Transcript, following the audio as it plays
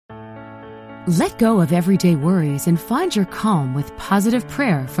Let go of everyday worries and find your calm with positive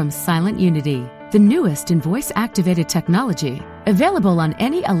prayer from Silent Unity, the newest in voice-activated technology, available on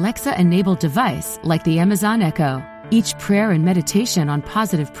any Alexa-enabled device like the Amazon Echo. Each prayer and meditation on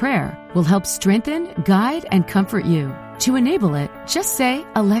positive prayer will help strengthen, guide, and comfort you. To enable it, just say,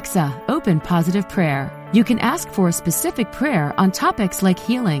 "Alexa, open positive prayer." You can ask for a specific prayer on topics like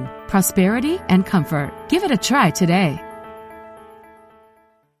healing, prosperity, and comfort. Give it a try today.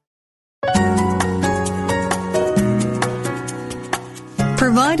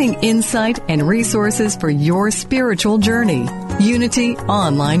 Providing insight and resources for your spiritual journey. Unity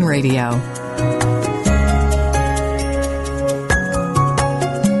Online Radio.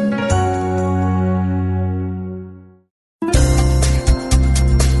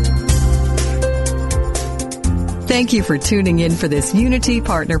 Thank you for tuning in for this Unity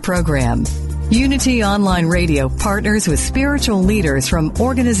Partner Program. Unity Online Radio partners with spiritual leaders from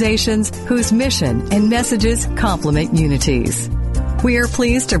organizations whose mission and messages complement Unity's. We are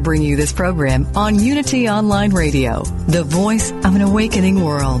pleased to bring you this program on Unity Online Radio, the voice of an awakening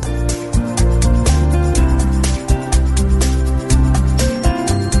world.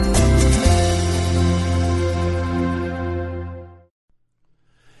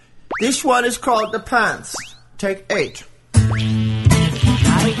 This one is called The Pants. Take 8.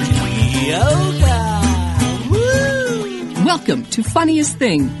 Yoga! Woo! Welcome to Funniest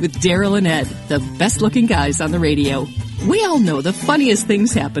Thing with Daryl and Ed, the best-looking guys on the radio. We all know the funniest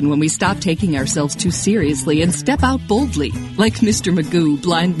things happen when we stop taking ourselves too seriously and step out boldly, like Mr. Magoo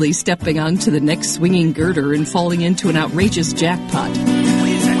blindly stepping onto the next swinging girder and falling into an outrageous jackpot.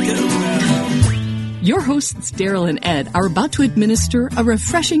 Your hosts, Daryl and Ed, are about to administer a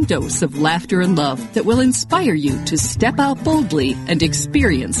refreshing dose of laughter and love that will inspire you to step out boldly and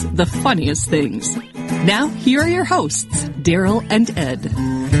experience the funniest things. Now, here are your hosts, Daryl and Ed.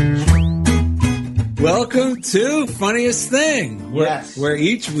 Welcome to Funniest Thing, where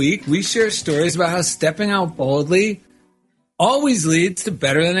each week we share stories about how stepping out boldly always leads to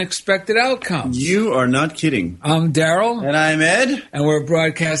better than expected outcomes. You are not kidding. I'm Daryl. And I'm Ed. And we're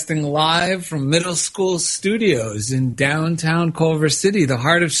broadcasting live from middle school studios in downtown Culver City, the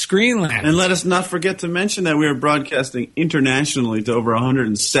heart of Screenland. And let us not forget to mention that we are broadcasting internationally to over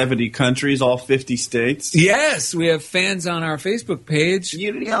 170 countries, all 50 states. Yes, we have fans on our Facebook page.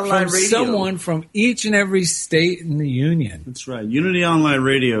 Unity Online from Radio. Someone from each and every state in the union. That's right. Unity Online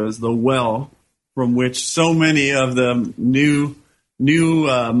Radio is the well from which so many of the new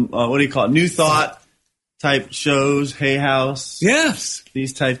thought type shows, Hay House, yes,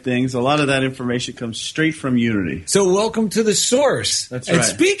 these type things. A lot of that information comes straight from Unity. So welcome to the source. That's right. And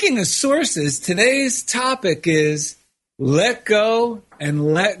speaking of sources, today's topic is let go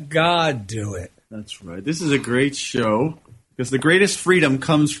and let God do it. That's right. This is a great show because the greatest freedom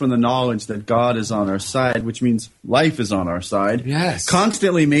comes from the knowledge that God is on our side, which means life is on our side. Yes.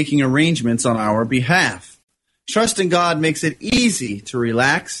 Constantly making arrangements on our behalf. Trusting God makes it easy to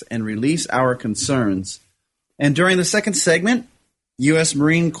relax and release our concerns. And during the second segment, U.S.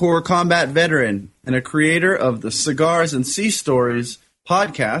 Marine Corps combat veteran and a creator of the Cigars and Sea Stories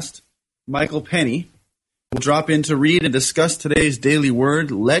podcast, Michael Penny, will drop in to read and discuss today's daily word,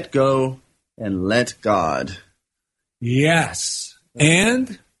 let go and let God. Yes.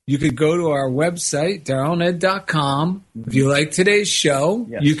 And you could go to our website, DarylNed.com. If you like today's show,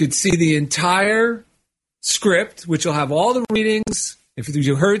 yes, you could see the entire script, which will have all the readings. If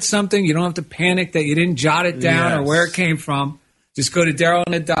you heard something, you don't have to panic that you didn't jot it down or where it came from. Just go to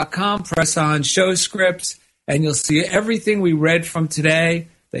DarylNed.com, press on show scripts, and you'll see everything we read from today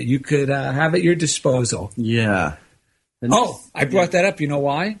that you could have at your disposal. Yeah. And I brought that up. You know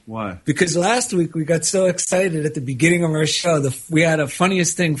why? Why? Because last week we got so excited at the beginning of our show. We had a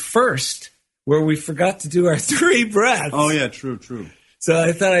funniest thing first where we forgot to do our 3 breaths. Oh, yeah, true. So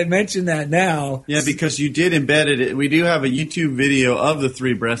I thought I'd mention that now. Yeah, because you did embed it. We do have a YouTube video of the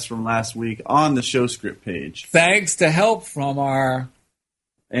 3 breaths from last week on the show script page. Thanks to help from our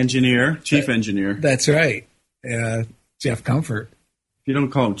chief engineer. That's right, Jeff Comfort. If you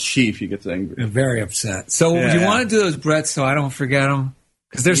don't call him chief, he gets angry. I'm very upset. So you want to do those breaths so I don't forget them?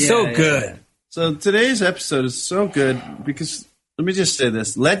 Because they're so good. Yeah. So today's episode is so good because, let me just say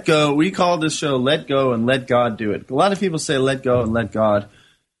this. Let go. We call this show Let Go and Let God Do It. A lot of people say let go and let God.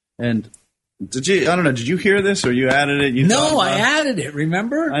 And did you hear this or you added it? No, I added it,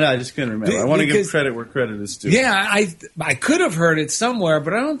 remember? I know, I just couldn't remember. I want to give credit where credit is due. Yeah, I could have heard it somewhere,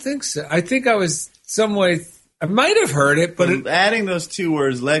 but I don't think so. I think I was some way... I might have heard it, but adding those 2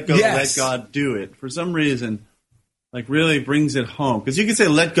 words, let go, let God do it, for some reason, really brings it home. Because you can say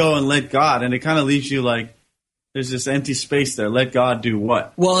let go and let God, and it kind of leaves you like, There's this empty space there. Let God do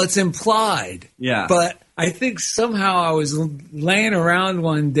what? Well, it's implied. Yeah. But I think somehow I was laying around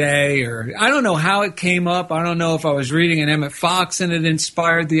one day, or I don't know how it came up. I don't know if I was reading an Emmett Fox and it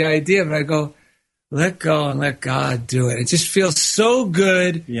inspired the idea, but I go, let go and let God do it. It just feels so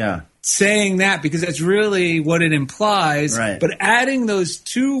good saying that, because that's really what it implies. Right. But adding those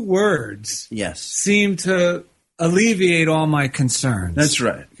two words seem to alleviate all my concerns. That's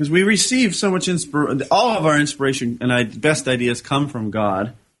right. Because we receive so much inspiration. All of our inspiration and best ideas come from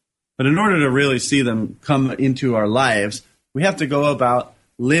God. But in order to really see them come into our lives, we have to go about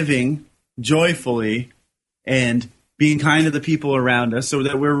living joyfully and being kind to the people around us so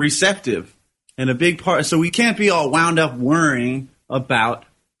that we're receptive. And a big part, so we can't be all wound up worrying about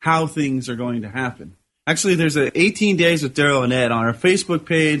how things are going to happen. Actually, there's 18 Days with Daryl and Ed on our Facebook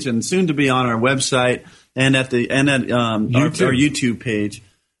page and soon to be on our website and at our YouTube page.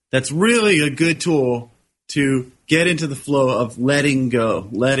 That's really a good tool to get into the flow of letting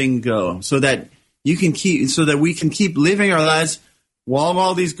go, so that we can keep living our lives while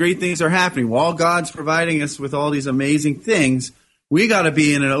all these great things are happening, while God's providing us with all these amazing things. We got to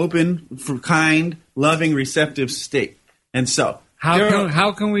be in an open, kind, loving, receptive state. And so,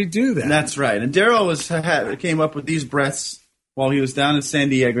 how can we do that? That's right. And Daryl came up with these breaths while he was down in San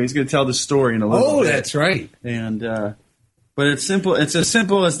Diego. He's going to tell the story in a little bit. Oh, that's right. And but it's simple. It's as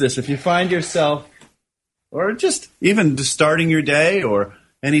simple as this. If you find yourself, or just even just starting your day, or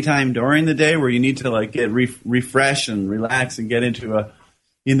anytime during the day where you need to get refresh and relax and get into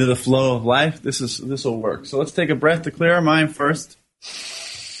the flow of life, this will work. So let's take a breath to clear our mind first.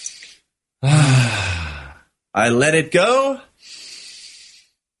 I let it go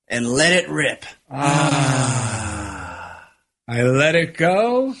and let it rip. I let it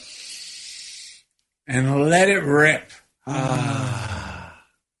go and let it rip. I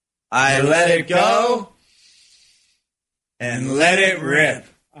let it go and let it rip.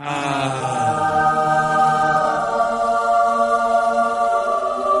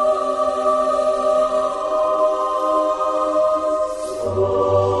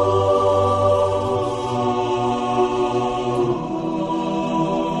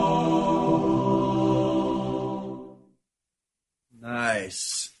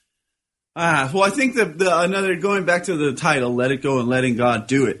 Nice. Well, I think going back to the title, Let It Go and Letting God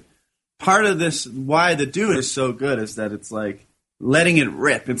Do It, part of this, why the do it is so good, is that it's like letting it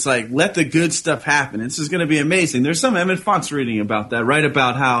rip. It's like, let the good stuff happen. This is going to be amazing. There's some Emmett Fox reading about that, right?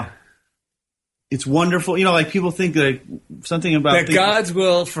 About how it's wonderful. People think something about that God's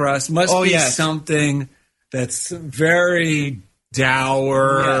will for us must be something that's very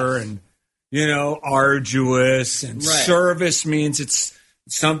dour and, arduous, and service means it's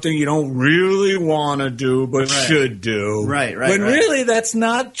something you don't really want to do but should do. Right. When really that's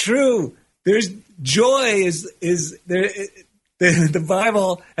not true. There's joy is there. The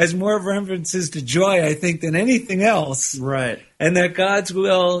Bible has more references to joy, I think, than anything else. Right. And that God's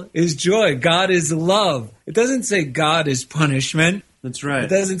will is joy. God is love. It doesn't say God is punishment. That's right. It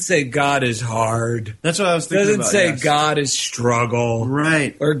doesn't say God is hard. That's what I was thinking about. It doesn't say God is struggle.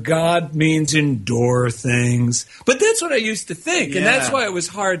 Right. Or God means endure things. But that's what I used to think. And that's why it was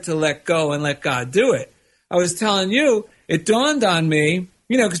hard to let go and let God do it. I was telling you, it dawned on me,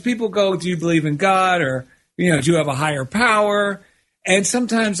 because people go, do you believe in God? Or, do you have a higher power? And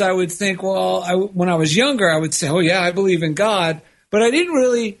sometimes I would think, when I was younger, I would say, oh, yeah, I believe in God. But I didn't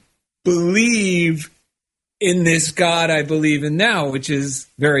really believe in this God I believe in now, which is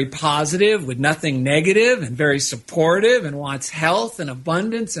very positive with nothing negative and very supportive and wants health and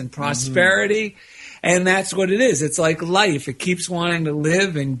abundance and prosperity. Mm-hmm. And that's what it is. It's like life. It keeps wanting to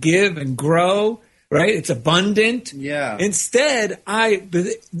live and give and grow, right? It's abundant. Yeah. Instead,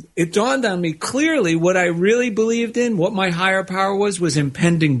 it dawned on me clearly what I really believed in, what my higher power was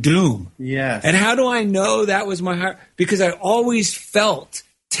impending doom. Yes. And how do I know that was my higher? Because I always felt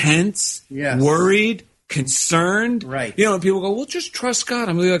tense, worried, concerned. Right. And people go, well, just trust God.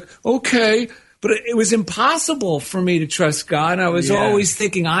 I'm like, okay. But it was impossible for me to trust God. And I was always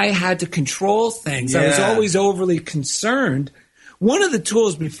thinking I had to control things. I was always overly concerned. One of the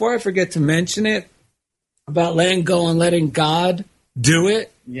tools, before I forget to mention it, about letting go and letting God do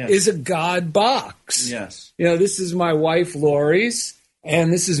it, is a God box. Yes. This is my wife, Lori's.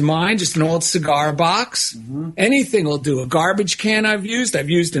 And this is mine, just an old cigar box. Mm-hmm. Anything will do. A garbage can I've used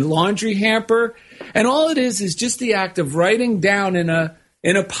a laundry hamper. And all it is just the act of writing down in a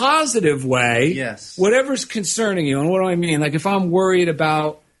positive way whatever's concerning you. And what do I mean? Like if I'm worried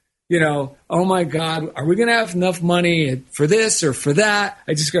about, oh my God, are we going to have enough money for this or for that?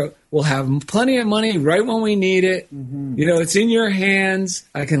 I just go, We'll have plenty of money right when we need it. You know, it's in your hands.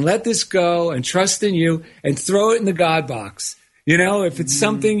 I can let this go and trust in you and throw it in the God box. You know, if it's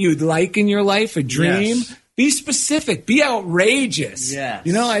something you'd like in your life, a dream, be specific, be outrageous. Yes.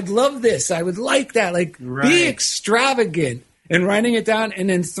 You know, I'd love this. I would like that. Like, be extravagant and writing it down and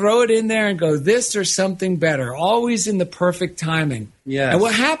then throw it in there and go, this or something better, always in the perfect timing. Yes. And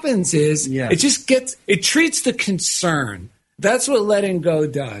what happens is it treats the concern. That's what letting go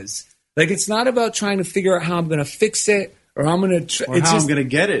does. Like, it's not about trying to figure out how I'm going to fix it or how I'm going to I'm going to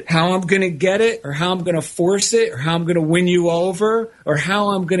get it. How I'm going to get it or how I'm going to force it or how I'm going to win you over or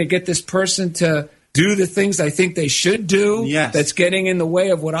how I'm going to get this person to do the things I think they should do. Yes. That's getting in the way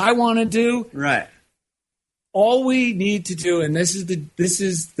of what I want to do. Right. All we need to do, and this is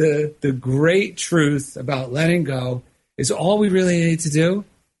the great truth about letting go, is all we really need to do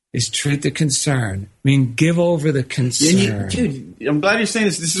is treat the concern. I mean, give over the concern. Dude, I'm glad you're saying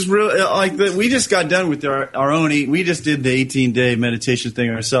this. This is real. We just got done with our own. We just did the 18-day meditation thing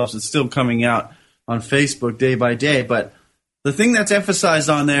ourselves. It's still coming out on Facebook day by day. But the thing that's emphasized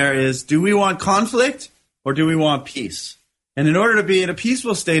on there is: do we want conflict or do we want peace? And in order to be in a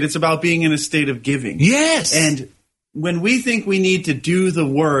peaceful state, it's about being in a state of giving. Yes. And when we think we need to do the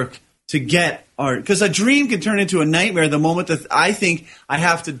work to get our, because a dream can turn into a nightmare the moment that I think I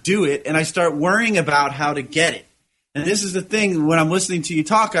have to do it and I start worrying about how to get it. And this is the thing, when I'm listening to you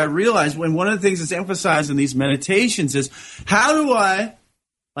talk, I realize when one of the things that's emphasized in these meditations is, how do I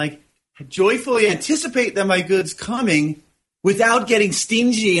joyfully anticipate that my good's coming without getting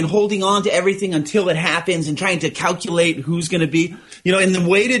stingy and holding on to everything until it happens and trying to calculate who's going to be, and the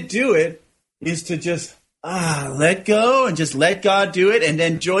way to do it is to just let go and just let God do it and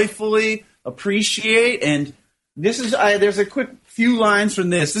then joyfully appreciate. And this is, there's a quick few lines from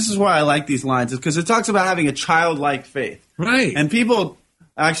this. This is why I like these lines, is because it talks about having a childlike faith. Right. And people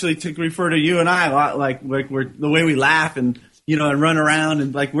actually refer to you and I a lot like we're the way we laugh and and run around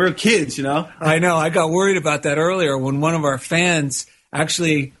and like we're kids, I know. I got worried about that earlier when one of our fans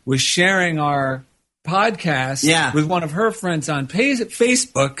actually was sharing our podcast with one of her friends on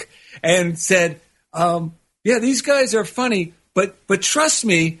Facebook and said, these guys are funny, but trust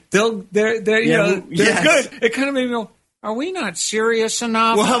me, they're good. It kind of made me go, are we not serious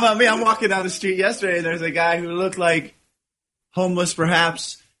enough? Well, how about me? I'm walking down the street yesterday and there's a guy who looked like homeless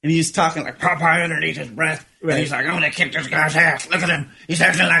perhaps, and he's talking like Popeye underneath his breath. Right. And he's like, I'm going to kick this guy's ass. Look at him. He's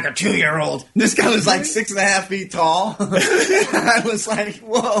acting like a 2-year-old. This guy was like 6.5 feet tall. I was like,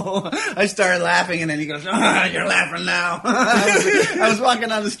 whoa. I started laughing, and then he goes, you're laughing now. I was walking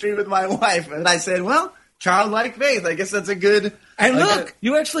down the street with my wife, and I said, well, childlike faith. I guess that's a good... And look,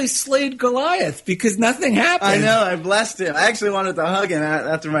 you actually slayed Goliath because nothing happened. I know. I blessed him. I actually wanted to hug him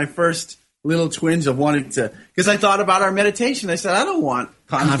after my first little twinge of wanting to... Because I thought about our meditation. I said, I don't want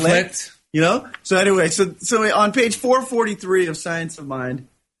conflict. So anyway, so on page 443 of Science of Mind,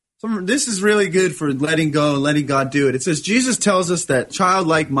 this is really good for letting go and letting God do it. It says, Jesus tells us that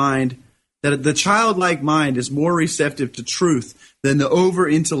the childlike mind is more receptive to truth than the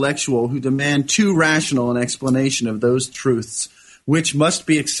over-intellectual who demand too rational an explanation of those truths, which must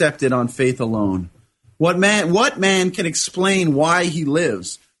be accepted on faith alone. What man can explain why he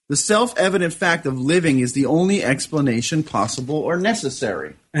lives? The self-evident fact of living is the only explanation possible or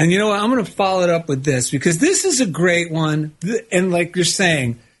necessary. And you know what? I'm going to follow it up with this because this is a great one. And like you're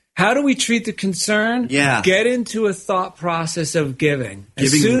saying, how do we treat the concern? Yeah. Get into a thought process of giving.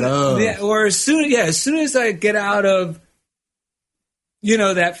 Love. As soon as I get out of,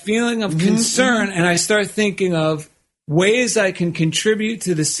 that feeling of concern and I start thinking of ways I can contribute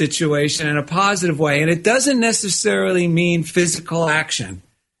to the situation in a positive way. And it doesn't necessarily mean physical action.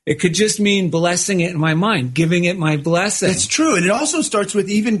 It could just mean blessing it in my mind, giving it my blessing. That's true. And it also starts with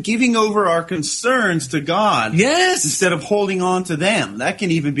even giving over our concerns to God. Yes. Instead of holding on to them. That can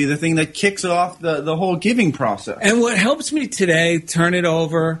even be the thing that kicks off the whole giving process. And what helps me today, turn it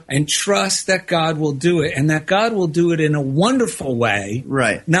over and trust that God will do it. And that God will do it in a wonderful way.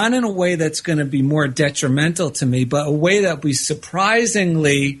 Right. Not in a way that's going to be more detrimental to me, but a way that will be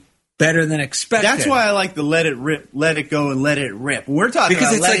surprisingly better than expected. That's why I like the let it rip, let it go, and let it rip. We're talking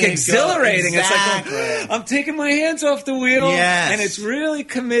because about it's like exhilarating. Exactly. It's like I'm taking my hands off the wheel, yes. and it's really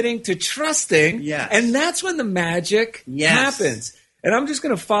committing to trusting. Yes. And that's when the magic yes. happens. And I'm just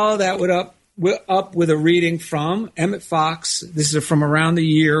going to follow that up with a reading from Emmett Fox. This is from Around the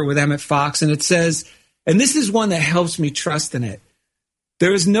Year with Emmett Fox, and it says, and this is one that helps me trust in it.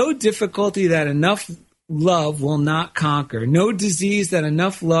 There is no difficulty that enough love will not conquer, no disease that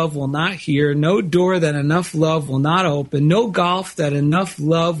enough love will not heal, no door that enough love will not open, no gulf that enough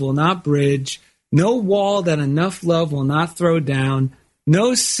love will not bridge, no wall that enough love will not throw down,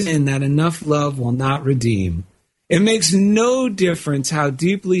 no sin that enough love will not redeem. It makes no difference how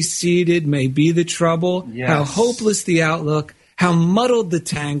deeply seated may be the trouble, how hopeless the outlook, how muddled the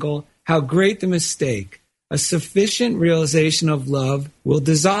tangle, how great the mistake. A sufficient realization of love will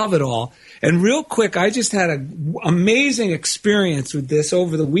dissolve it all. And real quick, I just had an amazing experience with this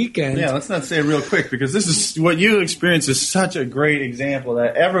over the weekend. Yeah, let's not say real quick, because this is what you experienced is such a great example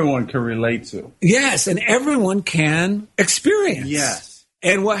that everyone can relate to. Yes, and everyone can experience. Yes.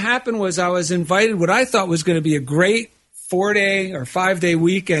 And what happened was I was invited what I thought was going to be a great 4-day or 5-day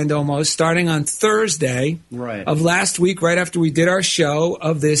weekend almost, starting on Thursday of last week, right after we did our show,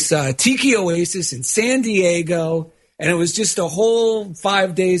 of this Tiki Oasis in San Diego. And it was just a whole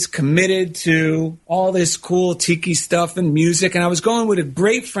 5 days committed to all this cool Tiki stuff and music. And I was going with a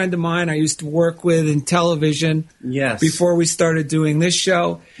great friend of mine I used to work with in television before we started doing this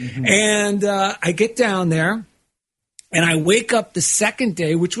show. Mm-hmm. And I get down there. And I wake up the second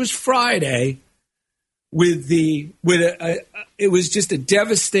day, which was Friday, it was just a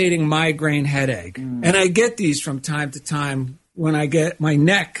devastating migraine headache. And I get these from time to time when my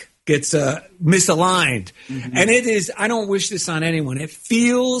neck gets misaligned. Mm-hmm. And it is, I don't wish this on anyone. It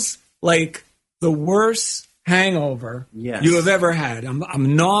feels like the worst hangover you have ever had.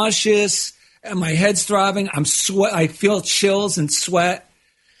 I'm nauseous, and my head's throbbing. I feel chills and sweat.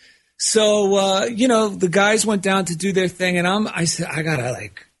 So, the guys went down to do their thing, and I said, I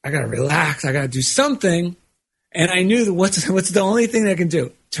gotta relax. I gotta do something. And I knew that what's the only thing I can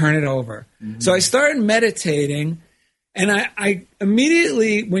do? Turn it over. Mm-hmm. So I started meditating, and I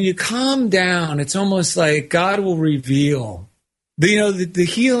immediately, when you calm down, it's almost like God will reveal, the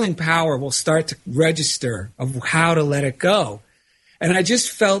healing power will start to register of how to let it go. And I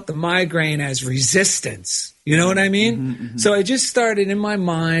just felt the migraine as resistance. You know what I mean? Mm-hmm, mm-hmm. So I just started in my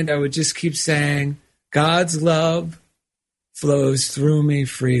mind, I would just keep saying, God's love flows through me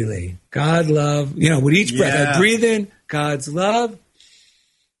freely. God love, with each breath, I breathe in, God's love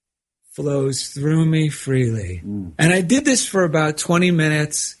flows through me freely. Mm. And I did this for about 20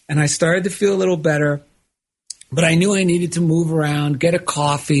 minutes, and I started to feel a little better. But I knew I needed to move around, get a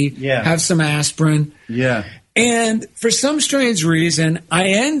coffee, have some aspirin. Yeah. And for some strange reason, I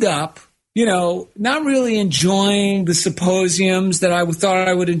end up, not really enjoying the symposiums that I thought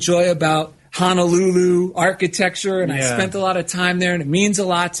I would enjoy about Honolulu architecture. And I spent a lot of time there, and it means a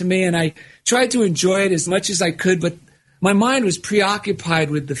lot to me. And I tried to enjoy it as much as I could, but my mind was preoccupied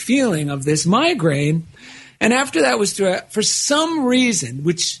with the feeling of this migraine. And after that was for some reason,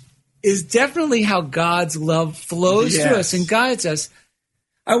 which is definitely how God's love flows through us and guides us,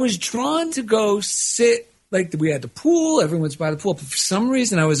 I was drawn to go sit. Like, we had the pool, everyone's by the pool. But for some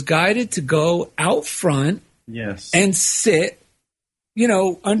reason, I was guided to go out front and sit,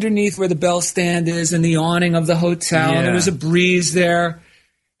 underneath where the bell stand is and the awning of the hotel. Yeah. And there was a breeze there.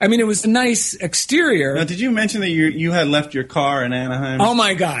 I mean, it was a nice exterior. Now, did you mention that you had left your car in Anaheim? Oh,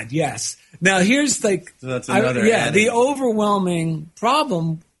 my God, yes. Now, here's so that's another the overwhelming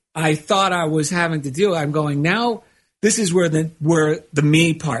problem I thought I was having to deal with. I'm going, now this is where the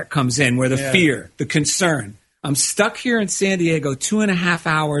me part comes in, where the fear, the concern. I'm stuck here in San Diego, 2.5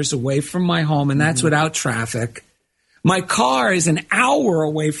 hours away from my home, and that's without traffic. My car is an hour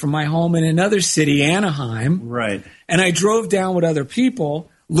away from my home in another city, Anaheim. Right. And I drove down with other people.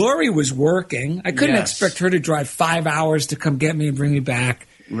 Lori was working. I couldn't expect her to drive 5 hours to come get me and bring me back.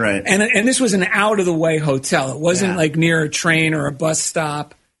 Right. And this was an out-of-the-way hotel. It wasn't like near a train or a bus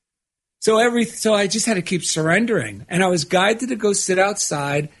stop. So I just had to keep surrendering. And I was guided to go sit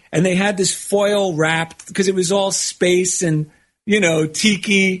outside, and they had this foil wrapped, because it was all space and,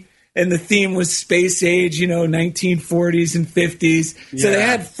 tiki, and the theme was space age, 1940s and 50s. Yeah. So they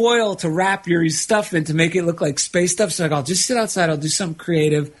had foil to wrap your stuff in to make it look like space stuff. So I'll just sit outside, I'll do something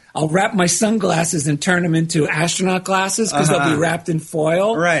creative. I'll wrap my sunglasses and turn them into astronaut glasses, because they'll be wrapped in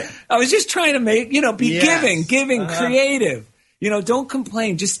foil. Right. I was just trying to make, be giving, creative. Don't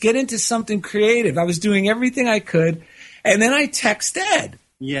complain. Just get into something creative. I was doing everything I could. And then I text Ed.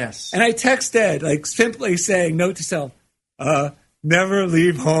 Yes. And I text Ed, simply saying, note to self, never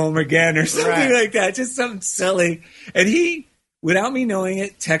leave home again, or something like that. Just something silly. And he, without me knowing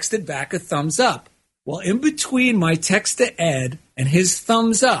it, texted back a thumbs up. Well, in between my text to Ed and his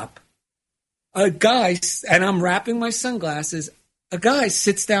thumbs up, a guy, and I'm wrapping my sunglasses, a guy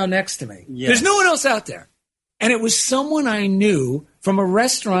sits down next to me. Yes. There's no one else out there. And it was someone I knew from a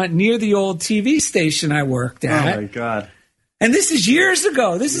restaurant near the old TV station I worked at. Oh, my God. And this is years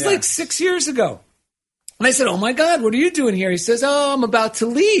ago. This is like 6 years ago. And I said, oh, my God, what are you doing here? He says, oh, I'm about to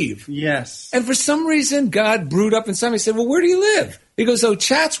leave. Yes. And for some reason, God brewed up inside me. He said, well, where do you live? He goes, oh,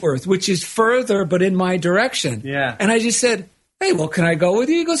 Chatsworth, which is further but in my direction. Yeah. And I just said, hey, well, can I go with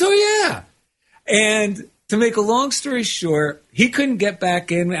you? He goes, oh, yeah. And to make a long story short, he couldn't get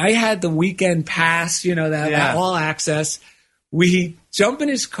back in. I had the weekend pass, that all access. We jump in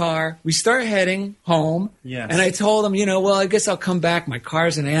his car. We start heading home. Yes. And I told him, well, I guess I'll come back. My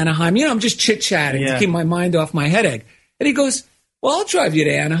car's in Anaheim. I'm just chit-chatting to keep my mind off my headache. And he goes, well, I'll drive you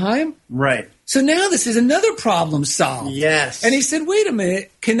to Anaheim. Right. So now this is another problem solved. Yes. And he said, wait a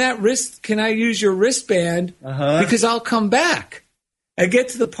minute, can I use your wristband? Because I'll come back. I get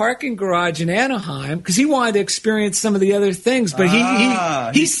to the parking garage in Anaheim because he wanted to experience some of the other things, but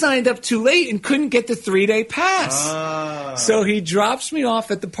he signed up too late and couldn't get the 3-day pass. So he drops me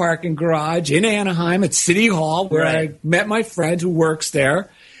off at the parking garage in Anaheim at City Hall where I met my friend who works there.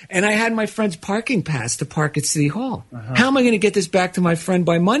 And I had my friend's parking pass to park at City Hall. How am I going to get this back to my friend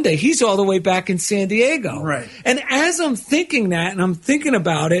by Monday? He's all the way back in San Diego. Right. And as I'm thinking that and I'm thinking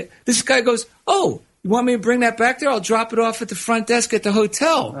about it, this guy goes, oh, you want me to bring that back there? I'll drop it off at the front desk at the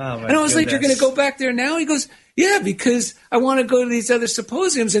hotel. And I was like, you're going to go back there now? He goes, yeah, because I want to go to these other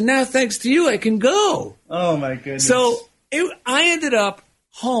symposiums, and now thanks to you, I can go. Oh, my goodness. So I ended up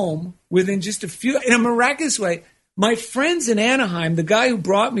home within just in a miraculous way. My friends in Anaheim, the guy who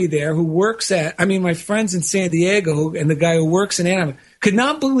brought me there, my friends in San Diego and the guy who works in Anaheim, could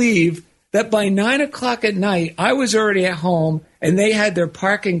not believe that by 9 o'clock at night, I was already at home and they had their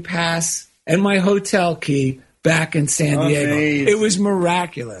parking pass and my hotel key back in San Diego. Amazing. It was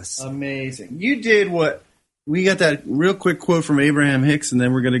miraculous. Amazing. You did what? We got that real quick quote from Abraham Hicks, and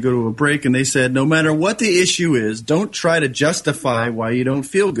then we're going to go to a break. And they said, no matter what the issue is, don't try to justify why you don't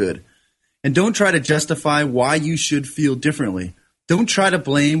feel good. And don't try to justify why you should feel differently. Don't try to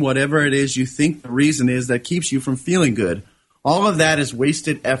blame whatever it is you think the reason is that keeps you from feeling good. All of that is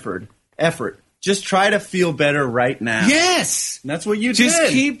wasted effort. Just try to feel better right now. Yes. And that's what you Just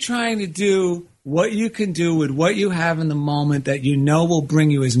did. keep trying to do what you can do with what you have in the moment that you know will bring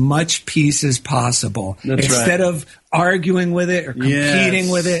you as much peace as possible. That's Instead right. of arguing with it or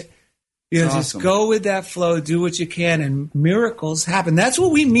competing with it. Awesome. Just go with that flow, do what you can, and miracles happen. That's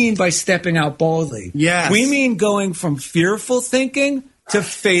what we mean by stepping out boldly. Yes. We mean going from fearful thinking to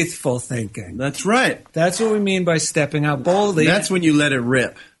faithful thinking. That's right. That's what we mean by stepping out boldly. That's when you let it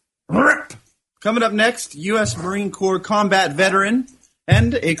rip. Rip! Coming up next, U.S. Marine Corps combat veteran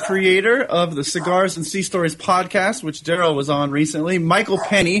and a creator of the Cigars and Sea Stories podcast, which Daryl was on recently, Michael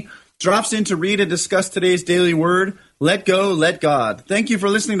Penny, drops in to read and discuss today's daily word, Let Go, Let God. Thank you for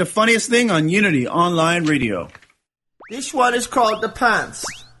listening to Funniest Thing on Unity Online Radio. This one is called The Pants.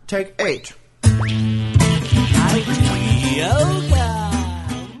 Take 8.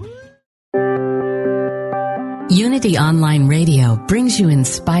 Unity Online Radio brings you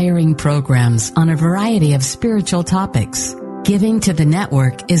inspiring programs on a variety of spiritual topics. Giving to the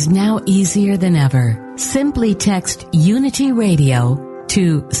network is now easier than ever. Simply text Unity Radio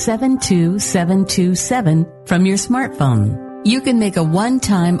to 72727 from your smartphone. You can make a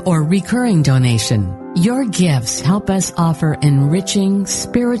one-time or recurring donation. Your gifts help us offer enriching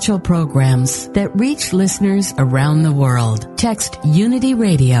spiritual programs that reach listeners around the world. Text Unity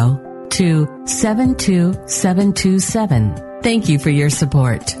Radio to 72727. Thank you for your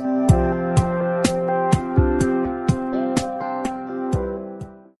support.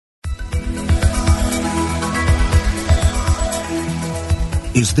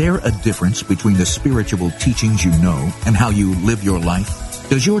 Is there a difference between the spiritual teachings you know and how you live your life?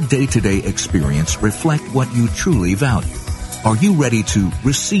 Does your day-to-day experience reflect what you truly value? Are you ready to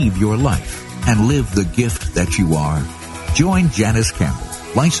receive your life and live the gift that you are? Join Janice Campbell,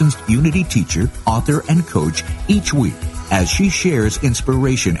 licensed Unity teacher, author, and coach each week as she shares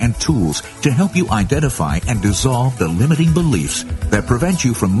inspiration and tools to help you identify and dissolve the limiting beliefs that prevent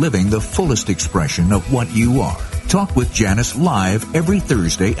you from living the fullest expression of what you are. Talk with Janice live every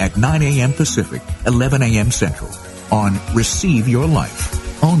Thursday at 9 a.m. Pacific, 11 a.m. Central on Receive Your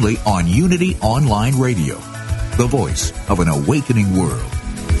Life, only on Unity Online Radio, the voice of an awakening world.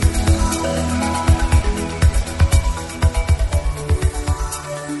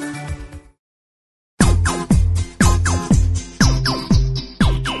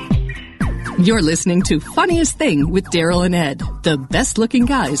 You're listening to Funniest Thing with Daryl and Ed, the best-looking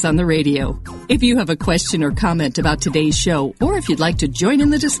guys on the radio. If you have a question or comment about today's show, or if you'd like to join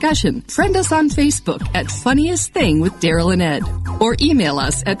in the discussion, friend us on Facebook at Funniest Thing with Daryl and Ed, or email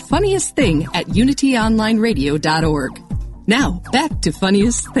us at funniestthing@unityonlineradio.org. Now, back to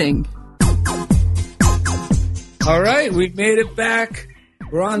Funniest Thing. All right, we've made it back.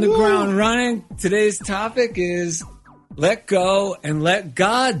 We're on the ground running. Today's topic is let go and let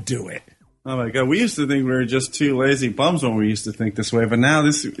God do it. Oh my God, we used to think we were just two lazy bums when we used to think this way, but now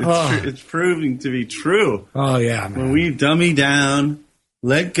it's proving to be true. Oh yeah, man. When we dummy down,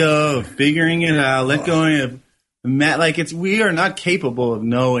 let go of figuring it out, let go of we are not capable of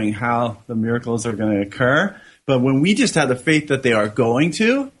knowing how the miracles are going to occur, but when we just have the faith that they are going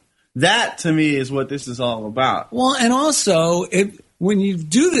to, that to me is what this is all about. Well, and also when you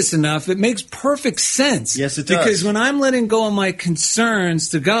do this enough, it makes perfect sense. Yes, it does. Because when I'm letting go of my concerns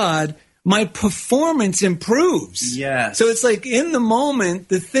to God, my performance improves. Yes. So it's like in the moment,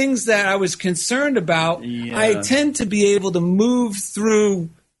 the things that I was concerned about, I tend to be able to move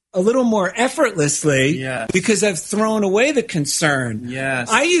through a little more effortlessly because I've thrown away the concern. Yes.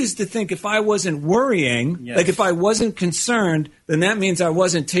 I used to think if I wasn't worrying, like if I wasn't concerned, then that means I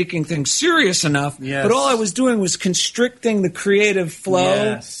wasn't taking things serious enough. Yes. But all I was doing was constricting the creative flow.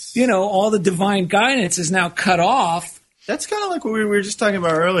 Yes. You know, all the divine guidance is now cut off. That's kind of like what we were just talking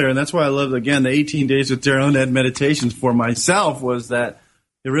about earlier, and that's why I love, again, the 18 Days with Daryl and Ed meditations for myself, was that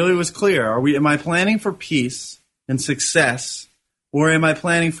it really was clear. Am I planning for peace and success, or am I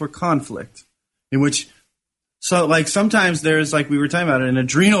planning for conflict? In which, so like sometimes there's, like we were talking about, an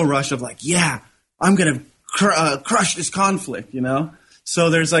adrenal rush of like, yeah, I'm going to crush this conflict, you know?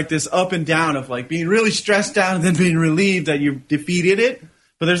 So there's like this up and down of like being really stressed out and then being relieved that you defeated it.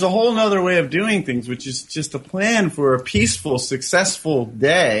 But there's a whole other way of doing things, which is just a plan for a peaceful, successful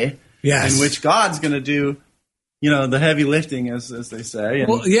day in which God's going to do, you know, the heavy lifting, as they say. And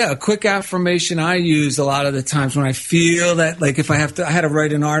well, yeah, a quick affirmation I use a lot of the times when I feel that, like if I had to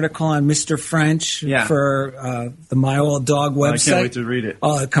write an article on Mr. French for the My Old Dog website. I can't wait to read it.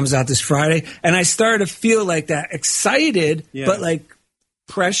 Oh, it comes out this Friday. And I started to feel like that, excited, but like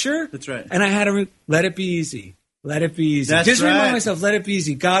pressure. That's right. And I had to let it be easy. Let it be easy. That's Just right. remind myself, let it be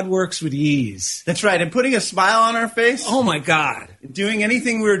easy. God works with ease. That's right. And putting a smile on our face. Oh, my God. Doing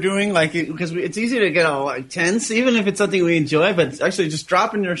anything we're doing, because it's easy to get all tense, even if it's something we enjoy, but actually just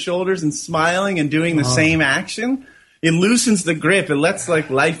dropping your shoulders and smiling and doing the same action, it loosens the grip. It lets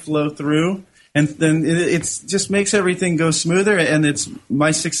like life flow through. And then it just makes everything go smoother. And my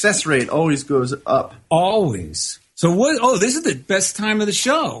success rate always goes up. Always. So what? Oh, this is the best time of the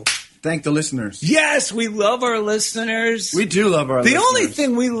show. Thank the listeners. Yes, we love our listeners. We do love our listeners. The only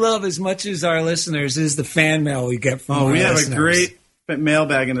thing we love as much as our listeners is the fan mail we get from our listeners. We have a great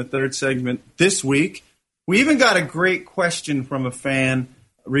mailbag in the third segment this week. We even got a great question from a fan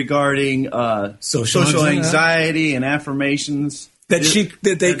regarding social anxiety and affirmations that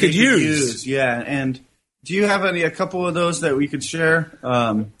they could use. Yeah, and do you have a couple of those that we could share?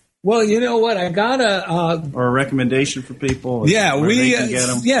 Well, you know what? I got or a recommendation for people. Yeah, we can get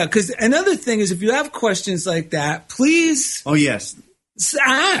them. Yeah, because another thing is, if you have questions like that, please. Oh yes.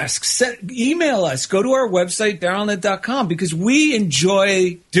 Email us. Go to our website, darylned.com, because we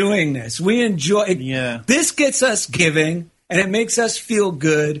enjoy doing this. We enjoy it. Yeah. This gets us giving, and it makes us feel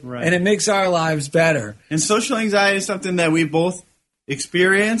good, and it makes our lives better. And social anxiety is something that we both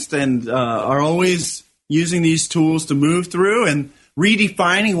experienced and are always using these tools to move through and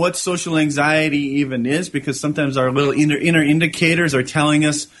redefining what social anxiety even is, because sometimes our little inner indicators are telling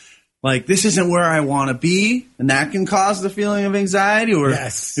us, like, this isn't where I want to be, and that can cause the feeling of anxiety. Or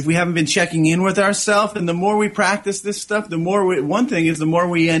if we haven't been checking in with ourselves, and the more we practice this stuff, the more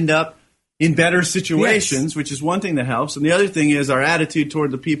we end up in better situations, which is one thing that helps. And the other thing is our attitude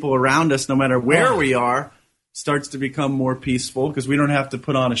toward the people around us, no matter where we are, starts to become more peaceful, because we don't have to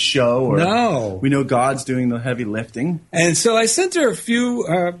put on a show. We know God's doing the heavy lifting. And so I sent her a few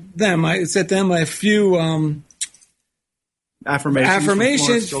a few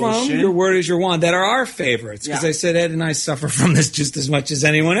affirmations from Your Word Is Your Wand that are our favorites, because I said Ed and I suffer from this just as much as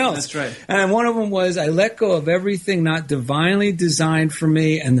anyone else. That's right. And one of them was, I let go of everything not divinely designed for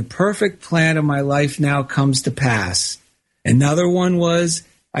me, and the perfect plan of my life now comes to pass. Another one was,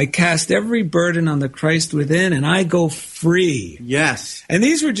 I cast every burden on the Christ within, and I go free. Yes. And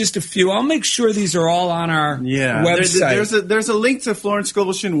these were just a few. I'll make sure these are all on our website. There's a link to Florence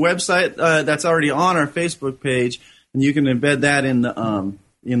Scovelshire website that's already on our Facebook page, and you can embed that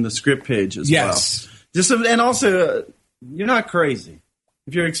in the script page as well. And also, you're not crazy.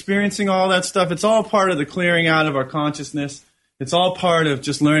 If you're experiencing all that stuff, it's all part of the clearing out of our consciousness. It's all part of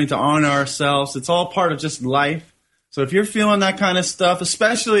just learning to honor ourselves. It's all part of just life. So if you're feeling that kind of stuff,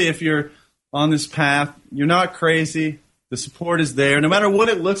 especially if you're on this path, you're not crazy. The support is there, no matter what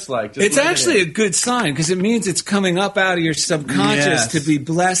it looks like. It's actually a good sign because it means it's coming up out of your subconscious to be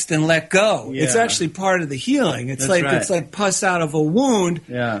blessed and let go. Yeah. It's actually part of the healing. It's it's like pus out of a wound.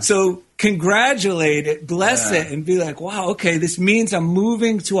 Yeah. So congratulate it, bless it, and be like, wow, okay, this means I'm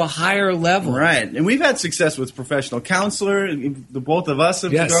moving to a higher level. Right. And we've had success with professional counselor. The both of us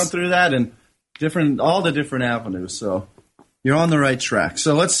have gone through that and all the different avenues. So you're on the right track.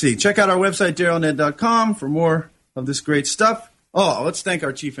 So let's see. Check out our website, DarylNed.com, for more of this great stuff. Oh, let's thank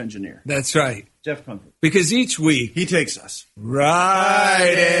our chief engineer. That's right. Jeff Comfort. Because each week he takes us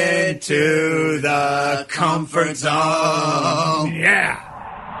right into the comfort zone. Yeah.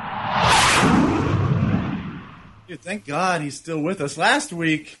 Dude, thank God he's still with us. Last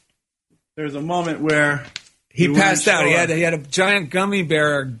week, there was a moment where he passed out. He had a giant gummy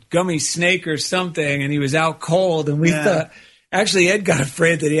bear, or gummy snake or something, and he was out cold, and we thought... Actually, Ed got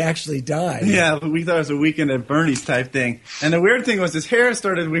afraid that he actually died. Yeah, we thought it was a Weekend at Bernie's type thing. And the weird thing was his hair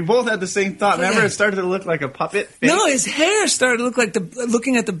started, we both had the same thought. Remember, it started to look like a puppet face? No, his hair started to look like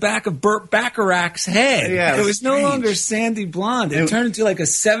looking at the back of Burt Bacharach's head. Yeah, it was no longer sandy blonde. It turned into like a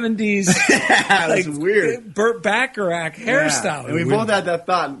 70s it was weird. Burt Bacharach hairstyle. And we both had that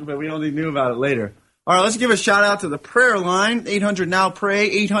thought, but we only knew about it later. All right, let's give a shout-out to the prayer line,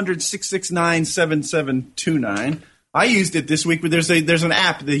 800-NOW-PRAY, 800-669-7729. I used it this week, but there's an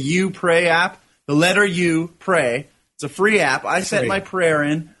app, the You Pray app, the letter U, Pray. It's a free app. I sent my prayer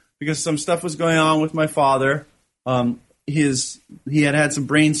in because some stuff was going on with my father. He had some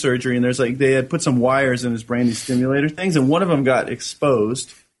brain surgery, and they had put some wires in his brain, these stimulator things, and one of them got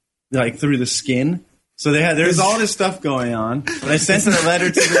exposed, like through the skin. So there's all this stuff going on. But I sent in a letter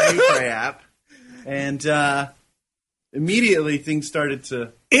to the You Pray app, and immediately things started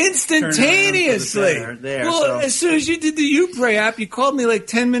to instantaneously. As soon as you did the You Pray app, you called me like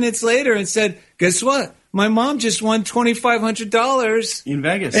 10 minutes later and said, guess what? My mom just won $2,500 in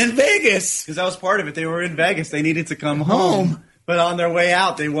Vegas. Because that was part of it. They were in Vegas. They needed to come home. But on their way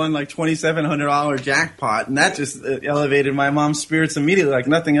out, they won like $2,700 jackpot. And that just elevated my mom's spirits immediately like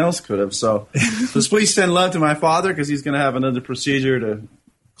nothing else could have. So please send love to my father because he's going to have another procedure to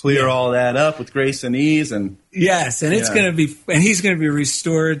clear all that up with grace and ease, and it's going to be, and he's going to be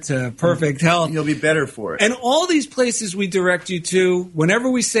restored to perfect health. He'll be better for it. And all these places we direct you to, whenever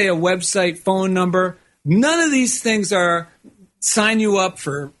we say a website, phone number, none of these things are sign you up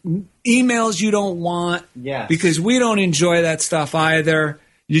for emails you don't want. Yes. Because we don't enjoy that stuff either.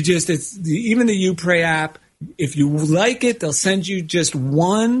 Even the You Pray app. If you like it, they'll send you just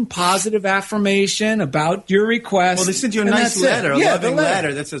one positive affirmation about your request. Well, they send you a nice letter, a loving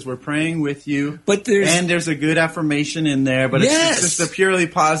letter that says, we're praying with you. But there's a good affirmation in there. But it's just a purely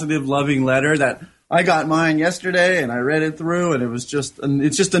positive, loving letter that I got mine yesterday, and I read it through, and it's just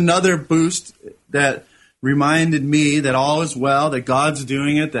another boost that reminded me that all is well, that God's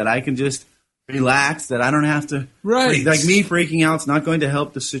doing it, that I can just relax, that I don't have to. Right. Like me freaking out is not going to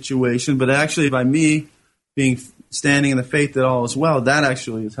help the situation, but actually by me standing in the faith that all is well, that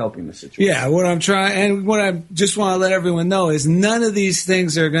actually is helping the situation. Yeah, what I just want to let everyone know is none of these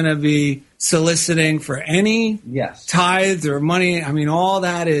things are going to be soliciting for any tithes or money. I mean, all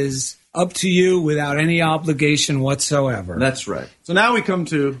that is up to you without any obligation whatsoever. That's right. So now we come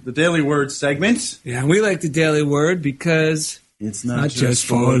to the Daily Word segment. Yeah, and we like the Daily Word because it's not just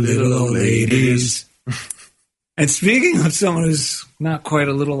for little old ladies. And speaking of someone who's not quite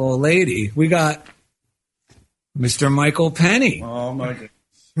a little old lady, we got Mr. Michael Penny. Oh, my goodness.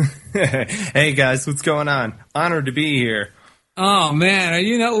 Hey, guys, what's going on? Honored to be here. Oh, man.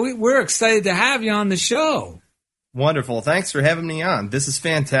 We're excited to have you on the show. Wonderful. Thanks for having me on. This is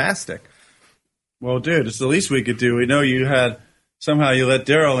fantastic. Well, dude, it's the least we could do. We know you let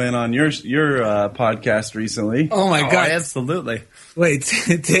Daryl in on your podcast recently. Oh, my God. Absolutely. Wait,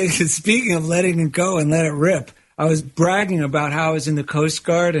 speaking of letting it go and let it rip, I was bragging about how I was in the Coast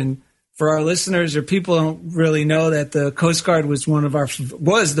Guard, and for our listeners or people who don't really know that the Coast Guard was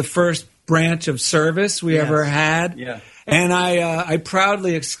was the first branch of service we ever had. Yeah. And I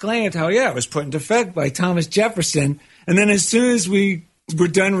proudly exclaimed how, it was put into effect by Thomas Jefferson. And then as soon as we were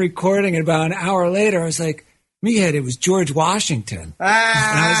done recording, about an hour later, I was like, meathead, it was George Washington. And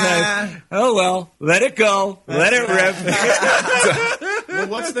I was like, oh, well, let it go. Let it rip. Well,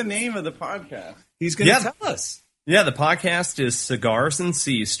 what's the name of the podcast? He's going to tell us. Yeah, the podcast is Cigars and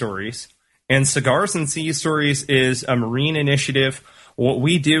Sea Stories. And Cigars and Sea Stories is a Marine initiative. What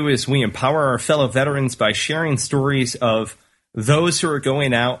we do is we empower our fellow veterans by sharing stories of those who are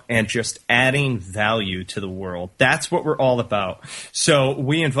going out and just adding value to the world. That's what we're all about. So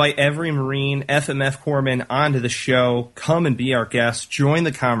we invite every Marine, FMF corpsman onto the show. Come and be our guest. Join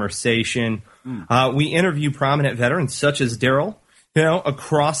the conversation. We interview prominent veterans such as Daryl, you know,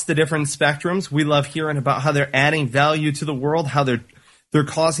 across the different spectrums. We love hearing about how they're adding value to the world, how they're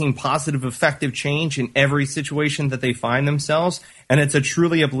causing positive, effective change in every situation that they find themselves. And it's a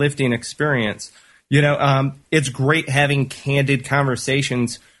truly uplifting experience. You know, it's great having candid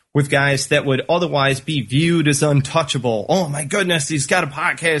conversations with guys that would otherwise be viewed as untouchable. Oh, my goodness, he's got a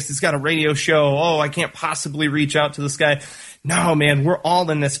podcast, he's got a radio show. Oh, I can't possibly reach out to this guy. No, man, we're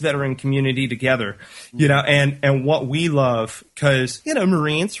all in this veteran community together, you know, and what we love, because, you know,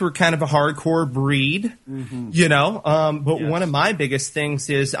 Marines were kind of a hardcore breed, you know, but one of my biggest things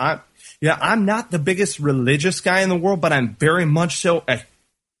is I'm not the biggest religious guy in the world, but I'm very much so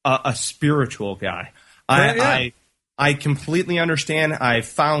a spiritual guy. I completely understand. I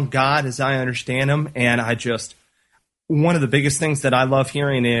found God as I understand him, and one of the biggest things that I love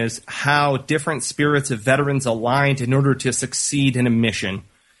hearing is how different spirits of veterans aligned in order to succeed in a mission.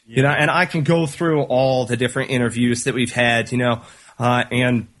 Yeah. You know, and I can go through all the different interviews that we've had, you know,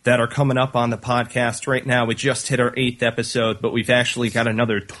 and that are coming up on the podcast right now. We just hit our 8th episode, but we've actually got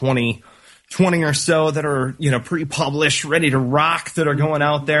another 20 or so that are, you know, pre-published, ready to rock, that are going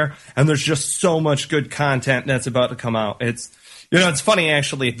out there. And there's just so much good content that's about to come out. It's funny,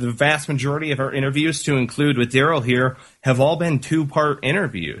 actually. The vast majority of our interviews, to include with Daryl here, have all been 2-part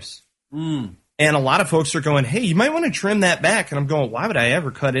interviews. And a lot of folks are going, hey, you might want to trim that back. And I'm going, why would I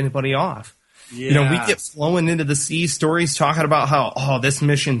ever cut anybody off? Yeah. You know, we get flowing into the sea stories talking about how, oh, this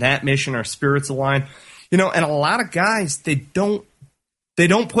mission, that mission, our spirits align. You know, and a lot of guys, they don't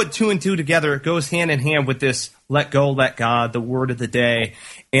put 2 and 2 together. It goes hand in hand with this let go, let God, the word of the day.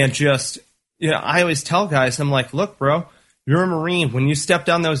 And just, you know, I always tell guys, I'm like, look, bro, you're a Marine. When you step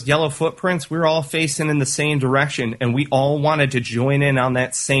down those yellow footprints, we're all facing in the same direction. And we all wanted to join in on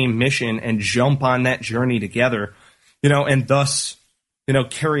that same mission and jump on that journey together, you know, and thus, you know,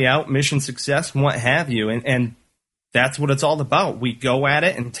 carry out mission success and what have you. And that's what it's all about. We go at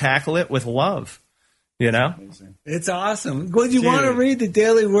it and tackle it with love. You know, it's awesome. Would you want to read the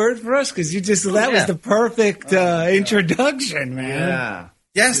daily word for us? Because that was the perfect introduction, man. Yeah.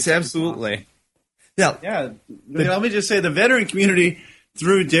 Yes, absolutely. Yeah. Let me just say, the veteran community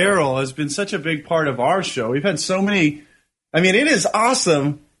through Daryl has been such a big part of our show. We've had so many. I mean, it is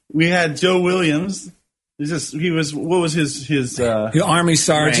awesome. We had Joe Williams. What was his Army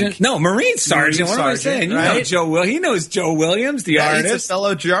sergeant? Rank? No, Marine sergeant. What am I saying? You know Joe he knows Joe Williams, the artist. He's a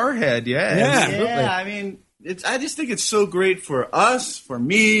fellow jarhead. Yeah. I mean, I just think it's so great for us, for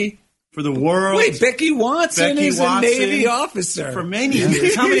me, for the world. Wait, Becky Watson is a Navy officer for many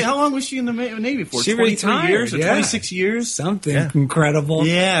years. How long was she in the Navy for? She 23 retired, years or 26 years? Something incredible.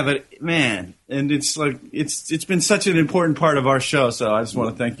 Yeah, but man, and it's like it's been such an important part of our show. So I just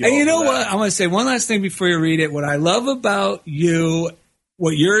want to thank you. And you know what? I want to say one last thing before you read it. What I love about you,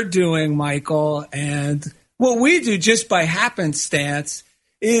 what you're doing, Michael, and what we do just by happenstance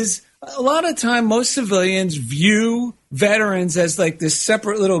is a lot of time most civilians view veterans as like this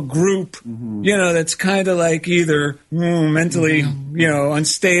separate little group, you know, that's kind of like either mentally, you know,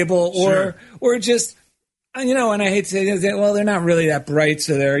 unstable or just, you know, and I hate to say that, well, they're not really that bright,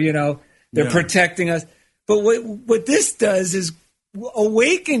 so they're protecting us. But what this does is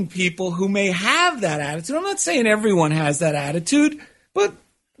awaken people who may have that attitude. I'm not saying everyone has that attitude, but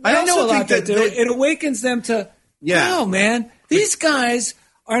I know a lot that do. It awakens them to, oh, man, these guys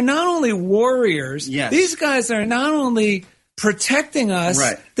are not only warriors, these guys are not only protecting us,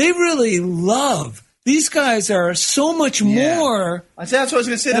 they really love. These guys are so much more. That's what I was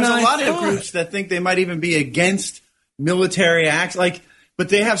going to say. There's a lot of groups that think they might even be against military acts, but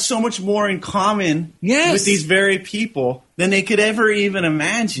they have so much more in common with these very people than they could ever even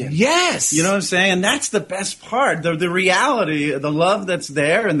imagine. Yes. You know what I'm saying? And that's the best part. The reality, the love that's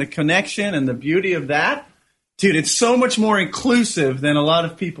there and the connection and the beauty of that. Dude, it's so much more inclusive than a lot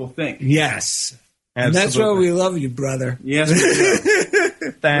of people think. Yes. And that's why we love you, brother. Yes, we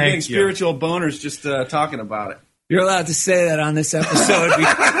do. Thank We're getting spiritual boners just talking about it. You're allowed to say that on this episode.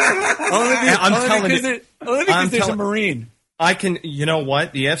 Only because there's a Marine. I can, you know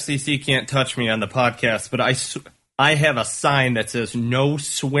what? The FCC can't touch me on the podcast, but I have a sign that says no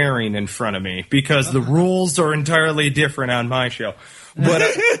swearing in front of me because the rules are entirely different on my show.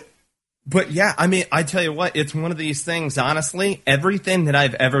 But yeah, I mean, I tell you what, it's one of these things, honestly, everything that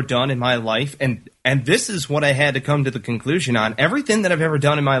I've ever done in my life, and this is what I had to come to the conclusion on, everything that I've ever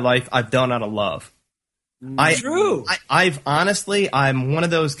done in my life, I've done out of love. I'm one of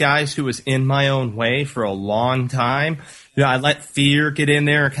those guys who was in my own way for a long time. You know, I let fear get in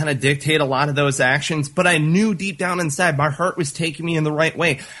there and kind of dictate a lot of those actions, but I knew deep down inside my heart was taking me in the right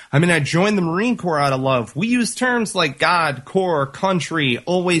way. I mean, I joined the Marine Corps out of love. We use terms like God, Corps, country,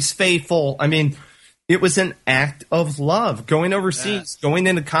 always faithful. I mean, it was an act of love. Going overseas, going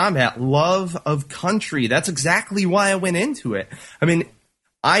into combat, love of country. That's exactly why I went into it. I mean,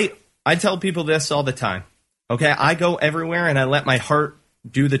 I tell people this all the time. Okay, I go everywhere and I let my heart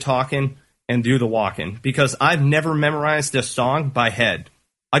do the talking and do the walking, because I've never memorized a song by head.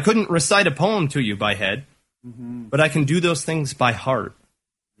 I couldn't recite a poem to you by head, but I can do those things by heart.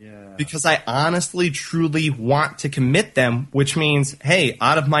 Yeah. Because I honestly, truly want to commit them, which means, hey,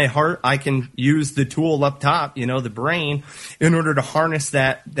 out of my heart, I can use the tool up top, you know, the brain, in order to harness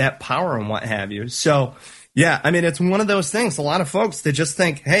that power and what have you. So, yeah, I mean, it's one of those things. A lot of folks, they just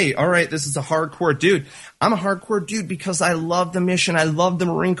think, hey, all right, this is a hardcore dude. I'm a hardcore dude because I love the mission. I love the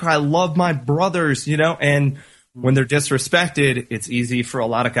Marine Corps. I love my brothers, you know, and when they're disrespected, it's easy for a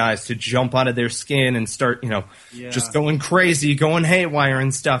lot of guys to jump out of their skin and start, you know, just going crazy, going haywire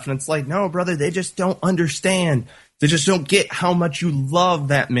and stuff. And it's like, no, brother, they just don't understand. They just don't get how much you love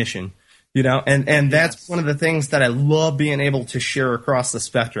that mission, you know, and that's one of the things that I love being able to share across the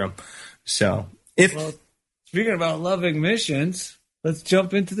spectrum. So speaking about loving missions, let's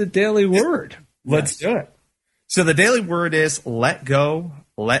jump into the daily word. Let's do it. So the daily word is let go,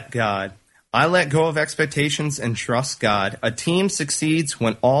 let God. I let go of expectations and trust God. A team succeeds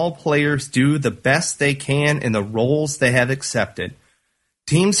when all players do the best they can in the roles they have accepted.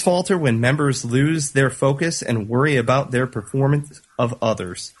 Teams falter when members lose their focus and worry about their performance of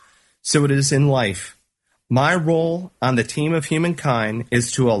others. So it is in life. My role on the team of humankind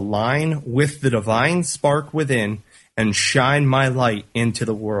is to align with the divine spark within and shine my light into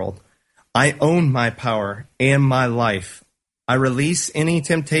the world. I own my power and my life. I release any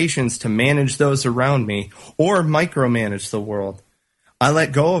temptations to manage those around me or micromanage the world. I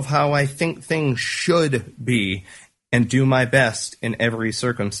let go of how I think things should be and do my best in every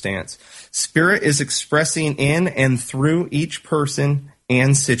circumstance. Spirit is expressing in and through each person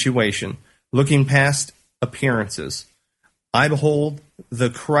and situation, looking past appearances. I behold the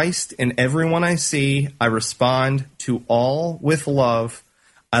Christ in everyone I see. I respond to all with love.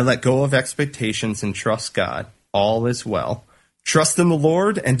 I let go of expectations and trust God. All is well. Trust in the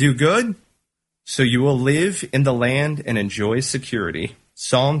Lord and do good, so you will live in the land and enjoy security.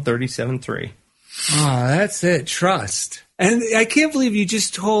 Psalm 37:3. Oh, that's it. Trust. And I can't believe you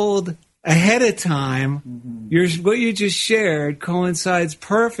just told ahead of time what you just shared coincides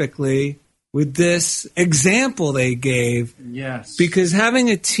perfectly with this example they gave. Yes. Because having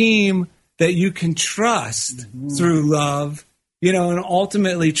a team that you can trust through love, you know, and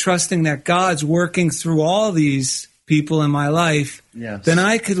ultimately trusting that God's working through all these people in my life, then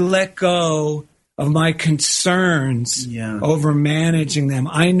I could let go of my concerns over managing them.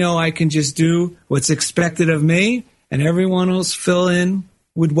 I know I can just do what's expected of me, and everyone else fill in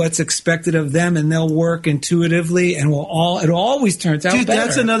with what's expected of them, and they'll work intuitively, and it always turns out better.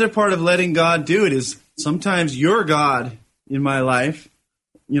 That's another part of letting God do it, is sometimes you're God in my life,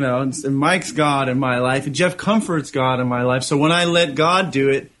 you know, and Mike's God in my life, and Jeff Comfort's God in my life. So when I let God do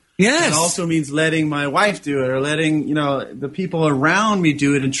it, it also means letting my wife do it, or letting, you know, the people around me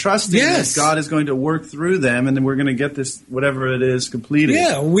do it, and trusting that God is going to work through them, and then we're going to get this, whatever it is, completed.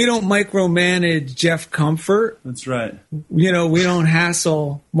 Yeah, we don't micromanage Jeff Comfort. That's right. You know, we don't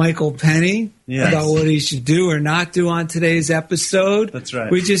hassle Michael Penny about what he should do or not do on today's episode. That's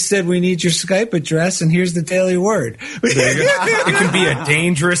right. We just said we need your Skype address, and here's the daily word. It can be a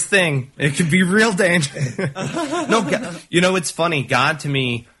dangerous thing. It can be real dangerous. No, you know, it's funny. God, to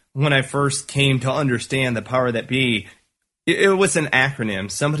me, when I first came to understand the power that be, it was an acronym.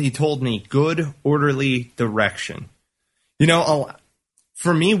 Somebody told me good, orderly direction. You know,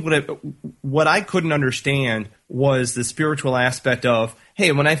 for me, what I couldn't understand was the spiritual aspect of,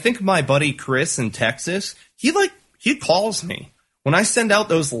 hey, when I think of my buddy Chris in Texas, he calls me. When I send out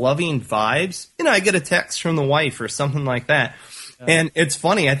those loving vibes, you know, I get a text from the wife or something like that. And it's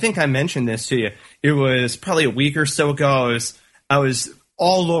funny. I think I mentioned this to you. It was probably a week or so ago. I was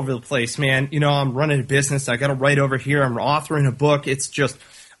all over the place, man. You know, I'm running a business. I got to write over here. I'm authoring a book. It's just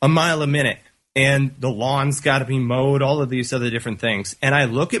a mile a minute. And the lawn's got to be mowed, all of these other different things. And I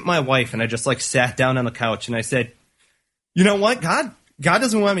look at my wife, and I just sat down on the couch, and I said, you know what? God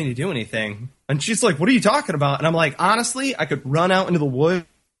doesn't want me to do anything. And she's like, what are you talking about? And I'm like, honestly, I could run out into the woods.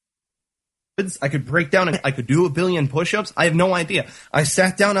 I could break down and I could do 1 billion push-ups. I have no idea. I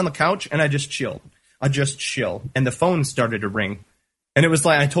sat down on the couch, and I just chilled. And the phone started to ring. And it was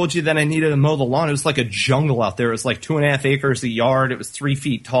like, I told you that I needed to mow the lawn. It was like a jungle out there. It was like 2.5 acres a yard. It was 3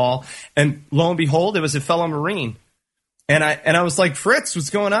 feet tall. And lo and behold, it was a fellow Marine. And I was like, Fritz, what's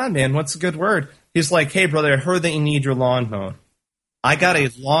going on, man? What's a good word? He's like, hey, brother, I heard that you need your lawn mowed. I got a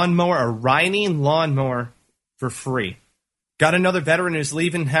lawnmower, a riding lawnmower for free. Got another veteran who's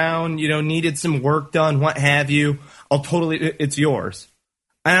leaving town, needed some work done, what have you. It's yours.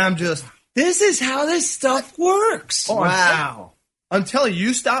 And I'm just, this is how this stuff works. Oh, wow. I'm telling you,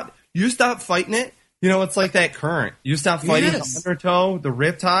 you stop fighting it. It's like that current. You stop fighting the undertow, the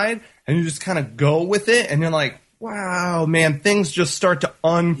riptide, and you just kind of go with it. And you're like, wow, man, things just start to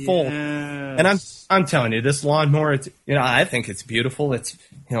unfold. Yes. And I'm telling you, this lawnmower, I think it's beautiful. It's,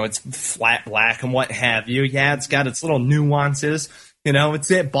 it's flat black and what have you. Yeah, it's got its little nuances.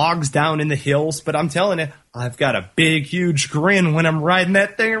 It bogs down in the hills, but I'm telling you, I've got a big, huge grin when I'm riding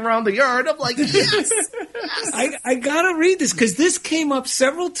that thing around the yard. I'm like, yes. I gotta read this because this came up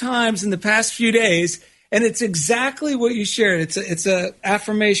several times in the past few days, and it's exactly what you shared. It's a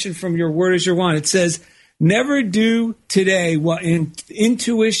affirmation from Your Word Is Your Wand. It says, never do today what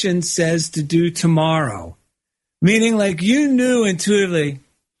intuition says to do tomorrow. Meaning, like, you knew intuitively,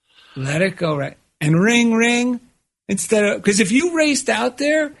 let it go, right? And ring. Because if you raced out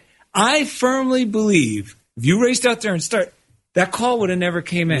there, I firmly believe if you raced out there and that call would have never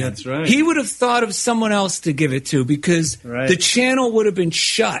came in. That's right. He would have thought of someone else to give it to because the channel would have been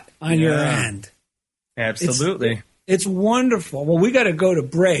shut on your end. Absolutely. It's wonderful. Well, we got to go to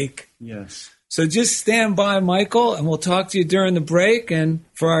break. Yes. So just stand by, Michael, and we'll talk to you during the break. And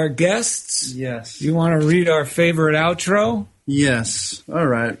for our guests, you want to read our favorite outro? Yes. All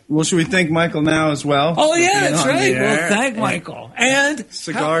right. Well, should we thank Michael now as well? Oh, yeah, that's right. Well, thank Michael. And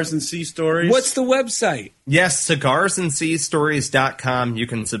Cigars and Sea Stories. What's the website? Yes, cigarsandseastories.com. You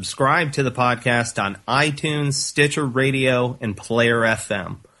can subscribe to the podcast on iTunes, Stitcher Radio, and Player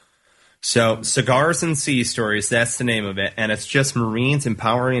FM. So, Cigars and Sea Stories, that's the name of it. And it's just Marines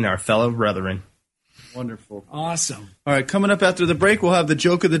empowering our fellow brethren. Wonderful. Awesome. All right, coming up after the break, we'll have the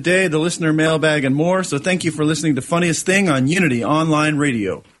joke of the day, the listener mailbag, and more. So thank you for listening to Funniest Thing on Unity Online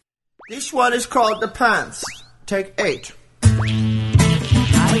Radio. This one is called The Pants. Take 8.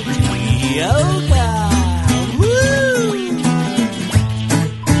 Yoga. Woo!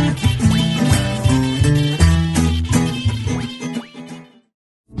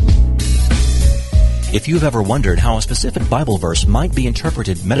 If you've ever wondered how a specific Bible verse might be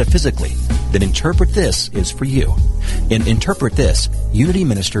interpreted metaphysically, then Interpret This is for you. In Interpret This, Unity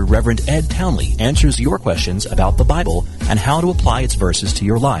Minister Reverend Ed Townley answers your questions about the Bible and how to apply its verses to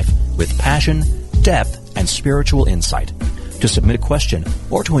your life with passion, depth, and spiritual insight. To submit a question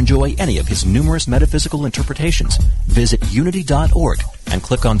or to enjoy any of his numerous metaphysical interpretations, visit unity.org and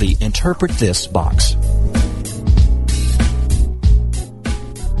click on the Interpret This box.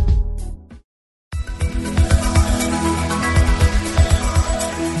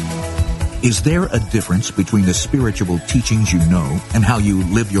 Is there a difference between the spiritual teachings you know and how you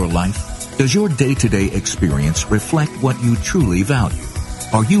live your life? Does your day-to-day experience reflect what you truly value?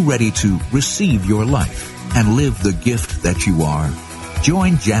 Are you ready to receive your life and live the gift that you are?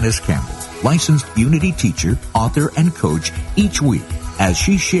 Join Janice Campbell, licensed Unity teacher, author, and coach each week as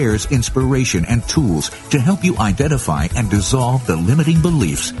she shares inspiration and tools to help you identify and dissolve the limiting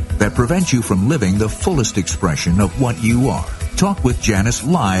beliefs that prevent you from living the fullest expression of what you are. Talk with Janice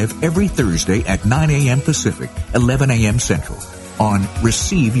live every Thursday at 9 a.m. Pacific, 11 a.m. Central on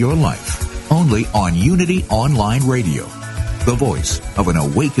Receive Your Life, only on Unity Online Radio, the voice of an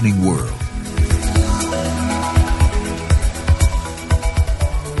awakening world.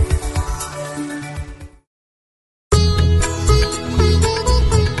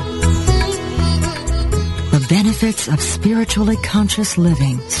 The benefits of spiritually conscious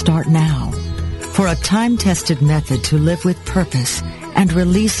living start now. For a time-tested method to live with purpose and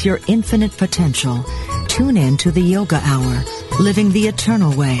release your infinite potential, tune in to the Yoga Hour, Living the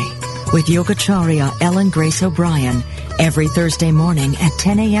Eternal Way, with Yogacharya Ellen Grace O'Brien, every Thursday morning at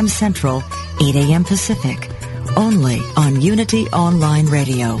 10 a.m. Central, 8 a.m. Pacific, only on Unity Online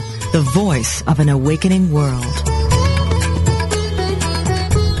Radio, the voice of an awakening world.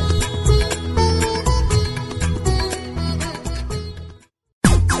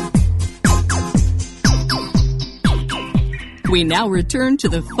 We now return to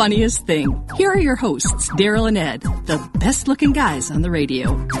the funniest thing. Here are your hosts, Daryl and Ed, the best-looking guys on the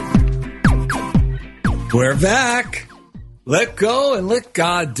radio. We're back. Let go and let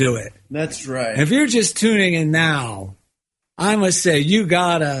God do it. That's right. If you're just tuning in now, I must say you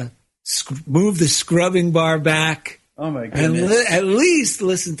gotta move the scrubbing bar back Oh, my And goodness. at least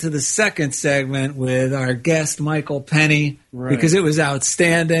listen to the second segment with our guest, Michael Penny, because it was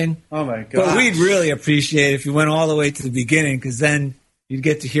outstanding. Oh, my God. But we'd really appreciate it if you went all the way to the beginning, because then you'd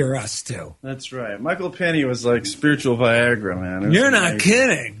get to hear us, too. That's right. Michael Penny was like spiritual Viagra, man. It was You're not amazing.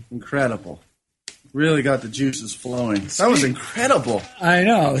 kidding. Incredible. Really got the juices flowing. That was incredible. I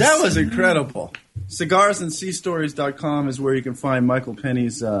know. That was incredible. CigarsandSeaStories.com is where you can find Michael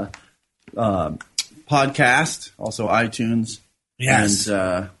Penny's podcast, also iTunes. Yes.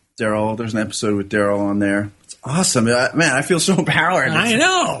 And Daryl, there's an episode with Daryl on there. It's awesome. Man, I feel so empowered. I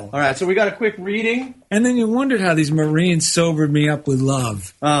know. All right, so we got a quick reading. And then you wondered how these Marines sobered me up with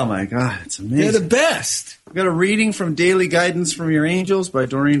love. Oh, my God. It's amazing. They're the best. We got a reading from Daily Guidance from Your Angels by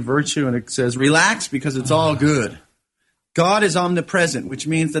Doreen Virtue, and it says, relax because it's all good. God is omnipresent, which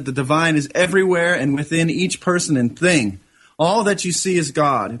means that the divine is everywhere and within each person and thing. All that you see is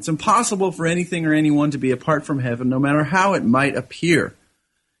God. It's impossible for anything or anyone to be apart from heaven, no matter how it might appear.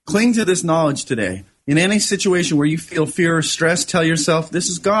 Cling to this knowledge today. In any situation where you feel fear or stress, tell yourself, this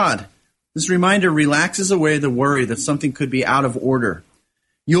is God. This reminder relaxes away the worry that something could be out of order.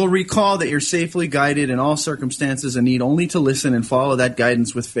 You'll recall that you're safely guided in all circumstances and need only to listen and follow that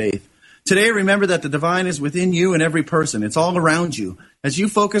guidance with faith. Today, remember that the divine is within you and every person. It's all around you. As you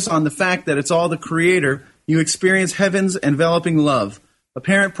focus on the fact that it's all the Creator, you experience heaven's enveloping love.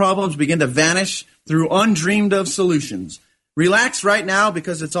 Apparent problems begin to vanish through undreamed-of solutions. Relax right now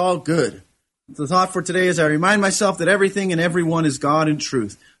because it's all good. The thought for today is I remind myself that everything and everyone is God in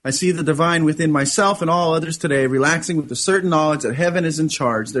truth. I see the divine within myself and all others today, relaxing with the certain knowledge that heaven is in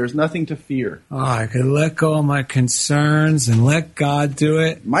charge. There is nothing to fear. Oh, I could let go of my concerns and let God do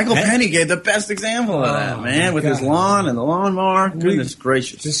it. Michael Penny gave the best example of that, man, with his lawn and the lawnmower. Goodness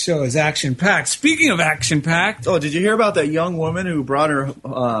gracious. This show is action-packed. Speaking of action-packed. Oh, did you hear about that young woman who brought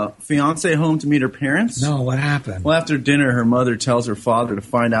her fiance home to meet her parents? No, what happened? Well, after dinner, her mother tells her father to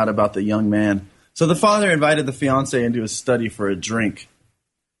find out about the young man. So the father invited the fiance into his study for a drink.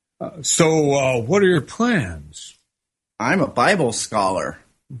 So, what are your plans? I'm a Bible scholar.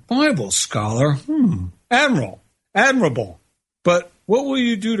 Bible scholar? Admirable. But what will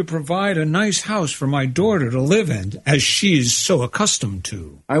you do to provide a nice house for my daughter to live in, as she is so accustomed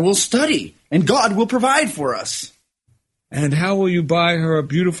to? I will study, and God will provide for us. And how will you buy her a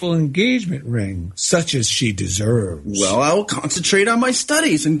beautiful engagement ring, such as she deserves? Well, I will concentrate on my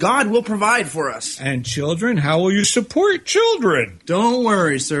studies, and God will provide for us. And children, how will you support children? Don't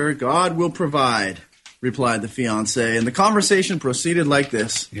worry, sir. God will provide, replied the fiancé, and the conversation proceeded like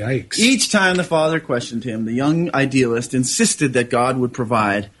this. Yikes. Each time the father questioned him, the young idealist insisted that God would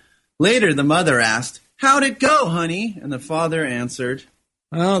provide. Later, the mother asked, "How'd it go, honey?" And the father answered,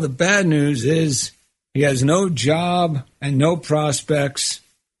 Well, the bad news is he has no job and no prospects.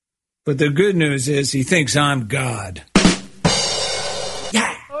 But the good news is he thinks I'm God.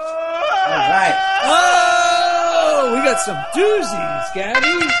 Yeah! All right. Oh, we got some doozies, Gabby.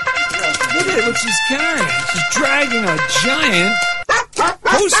 Look at what she's carrying. She's dragging a giant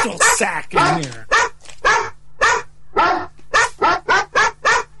postal sack in here.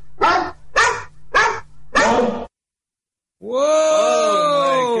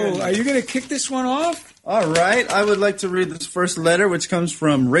 Whoa! Are you going to kick this one off? All right. I would like to read this first letter, which comes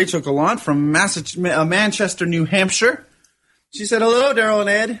from Rachel Gallant from Manchester, New Hampshire. She said, "Hello, Daryl and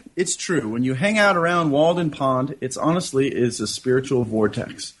Ed. It's true. When you hang out around Walden Pond, it's honestly is a spiritual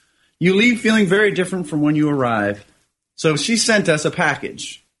vortex. You leave feeling very different from when you arrive." So she sent us a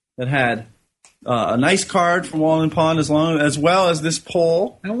package that had a nice card from Walden Pond as well as this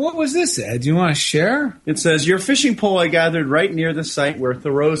pole. And what was this, Ed? Do you want to share? It says, "Your fishing pole I gathered right near the site where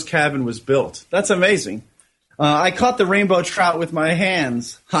Thoreau's cabin was built." That's amazing. I caught the rainbow trout with my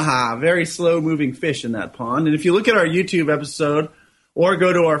hands. Haha, very slow-moving fish in that pond. And if you look at our YouTube episode or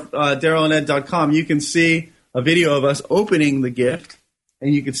go to our DarylandEd.com, you can see a video of us opening the gift.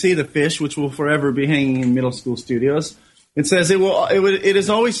 And you can see the fish, which will forever be hanging in middle school studios. It says, it is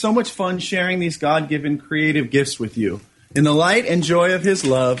always so much fun sharing these God-given creative gifts with you. In the light and joy of his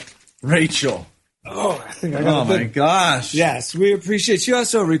love, Rachel. Oh, I think I got my gosh. Yes, we appreciate. She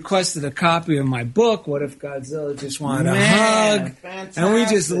also requested a copy of my book, What If Godzilla Just Wanted a Hug? Fantastic. And we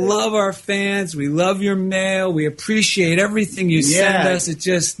just love our fans. We love your mail. We appreciate everything you send us. It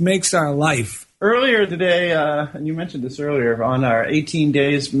just makes our life. Earlier today, and you mentioned this earlier, on our 18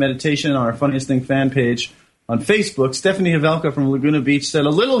 days meditation on our Funniest Thing fan page on Facebook, Stephanie Havelka from Laguna Beach said, "A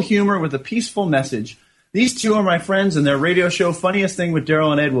little humor with a peaceful message. These two are my friends, and their radio show, Funniest Thing with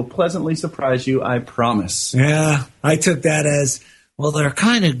Daryl and Ed, will pleasantly surprise you, I promise." Yeah, I took that as, well, they're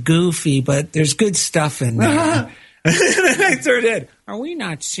kind of goofy, but there's good stuff in there. And then I turned in. Are we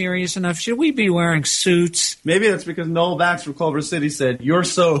not serious enough? Should we be wearing suits? Maybe that's because Noel Bax from Culver City said, "You're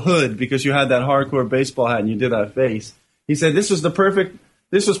so hood because you had that hardcore baseball hat and you did that face." He said, This was perfect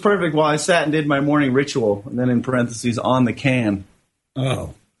while I sat and did my morning ritual." And then in parentheses, "on the can."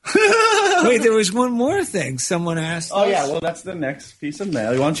 Oh. Wait, there was one more thing someone asked us. Yeah, well, that's the next piece of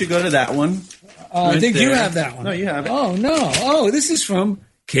mail. Why don't you go to that one? I think you have that one. No, you have it. Oh, no. Oh, this is from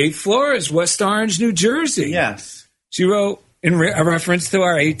Kate Flores, West Orange, New Jersey. Yes. She wrote, in a reference to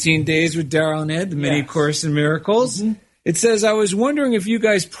our 18 Days with Daryl and Ed, the mini Course in Miracles, it says, "I was wondering if you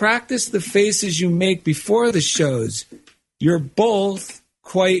guys practice the faces you make before the shows. You're both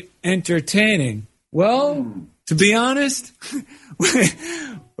quite entertaining." Well, to be honest,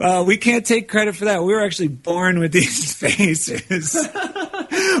 we can't take credit for that. We were actually born with these faces.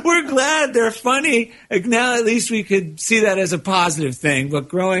 We're glad they're funny. Now at least we could see that as a positive thing. But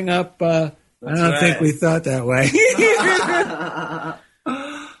growing up, I don't think we thought that way.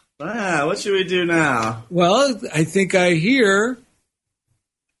 What should we do now? Well, I think I hear...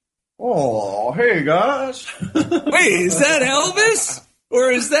 Oh, hey, guys. Wait, is that Elvis? Or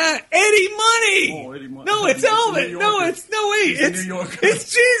is that Eddie Money? Oh, Eddie Money. No, it's Elvis. It's New York.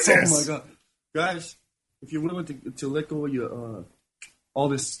 It's Jesus. Oh, my God. Guys, if you're willing to let go of your... all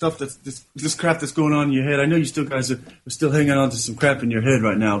this stuff this crap that's going on in your head. I know you guys are still hanging on to some crap in your head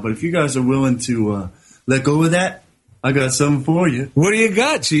right now, but if you guys are willing to let go of that, I got something for you. What do you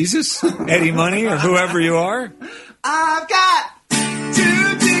got, Jesus? Eddie Money or whoever you are? I've got 2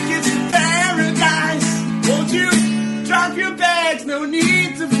 tickets to paradise. Won't you drop your bags? No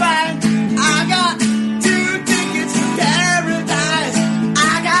need to fight. I got 2 tickets to paradise.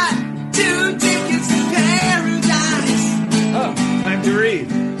 I got 2 tickets to paradise. Oh, time to read.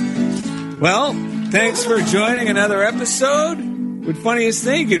 Well, thanks for joining another episode with Funniest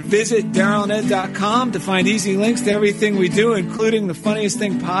Thing. You can visit DarylNed.com to find easy links to everything we do, including the Funniest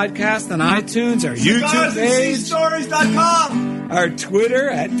Thing podcast on iTunes, our YouTube page, ScigarsandSeaStories.com, our Twitter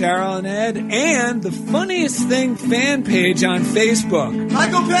at Daryl and Ed, and the Funniest Thing fan page on Facebook.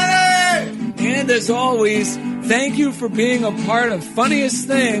 Michael Penny! And as always, thank you for being a part of Funniest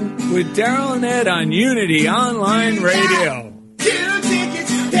Thing with Daryl and Ed on Unity Online Radio. 2 tickets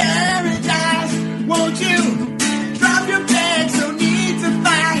to paradise. Won't you drop your bags? No need to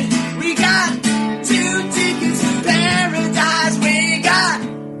fight. We got 2 tickets to paradise. We got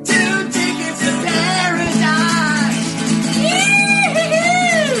 2 tickets to paradise.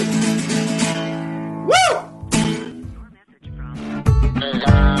 Woo!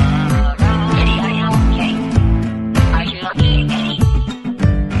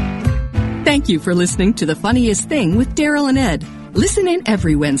 Thank you for listening to The Funniest Thing with Daryl and Ed. Listen in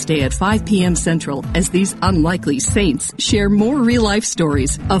every Wednesday at 5 p.m. Central as these unlikely saints share more real-life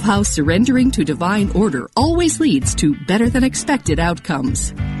stories of how surrendering to divine order always leads to better-than-expected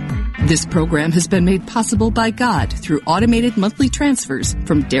outcomes. This program has been made possible by God through automated monthly transfers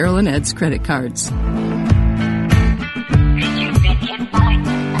from Daryl and Ed's credit cards.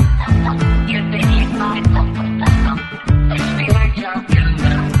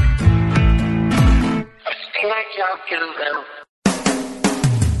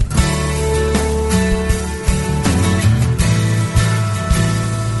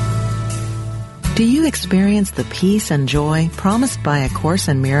 Do you experience the peace and joy promised by A Course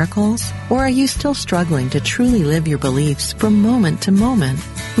in Miracles? Or are you still struggling to truly live your beliefs from moment to moment?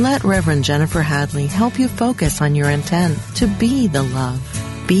 Let Reverend Jennifer Hadley help you focus on your intent to be the love,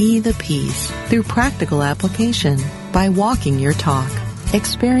 be the peace through practical application by walking your talk.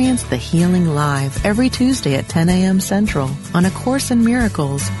 Experience the healing live every Tuesday at 10 a.m. Central on A Course in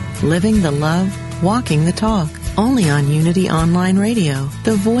Miracles, Living the Love, Walking the Talk, only on Unity Online Radio,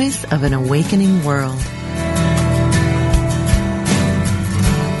 the voice of an awakening world.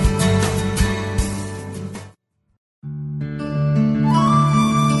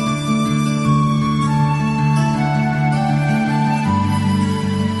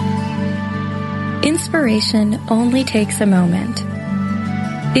 Inspiration only takes a moment.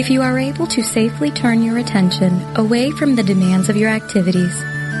 If you are able to safely turn your attention away from the demands of your activities,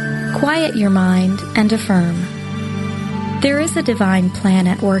 quiet your mind and affirm, there is a divine plan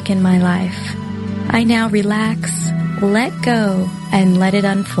at work in my life. I now relax, let go, and let it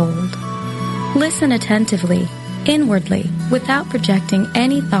unfold. Listen attentively, inwardly, without projecting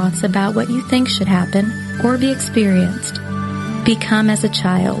any thoughts about what you think should happen or be experienced. Become as a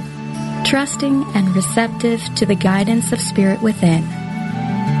child, trusting and receptive to the guidance of Spirit within.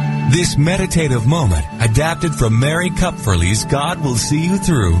 This meditative moment, adapted from Mary Kupferle's God Will See You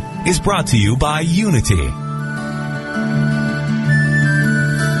Through, is brought to you by Unity.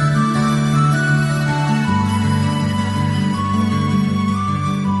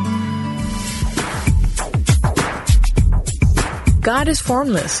 God is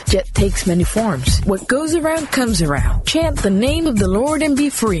formless, yet takes many forms. What goes around comes around. Chant the name of the Lord and be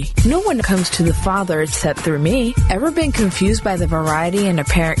free. No one comes to the Father except through me. Ever been confused by the variety and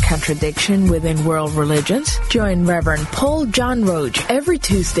apparent contradiction within world religions? Join Reverend Paul John Roach every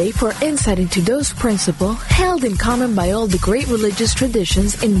Tuesday for insight into those principles held in common by all the great religious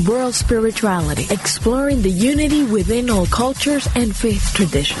traditions in world spirituality, exploring the unity within all cultures and faith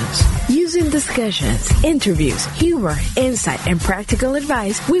traditions. Using discussions, interviews, humor, insight, and practical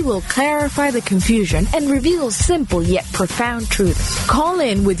advice, we will clarify the confusion and reveal simple yet profound truths. Call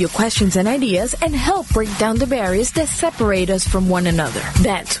in with your questions and ideas and help break down the barriers that separate us from one another.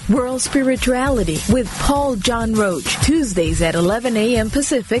 That's World Spirituality with Paul John Roach, Tuesdays at 11 a.m.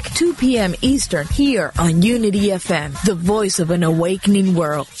 Pacific, 2 p.m. Eastern, here on Unity FM, the voice of an awakening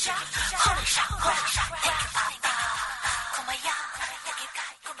world.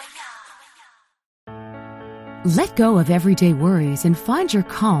 Let go of everyday worries and find your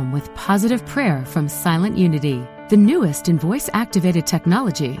calm with positive prayer from Silent Unity, the newest in voice-activated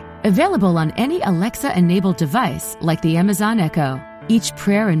technology, available on any Alexa-enabled device like the Amazon Echo. Each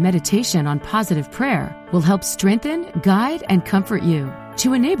prayer and meditation on positive prayer will help strengthen, guide, and comfort you.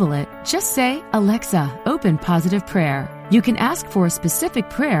 To enable it, just say, "Alexa, open positive prayer." You can ask for a specific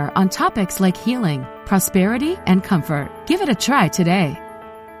prayer on topics like healing, prosperity, and comfort. Give it a try today.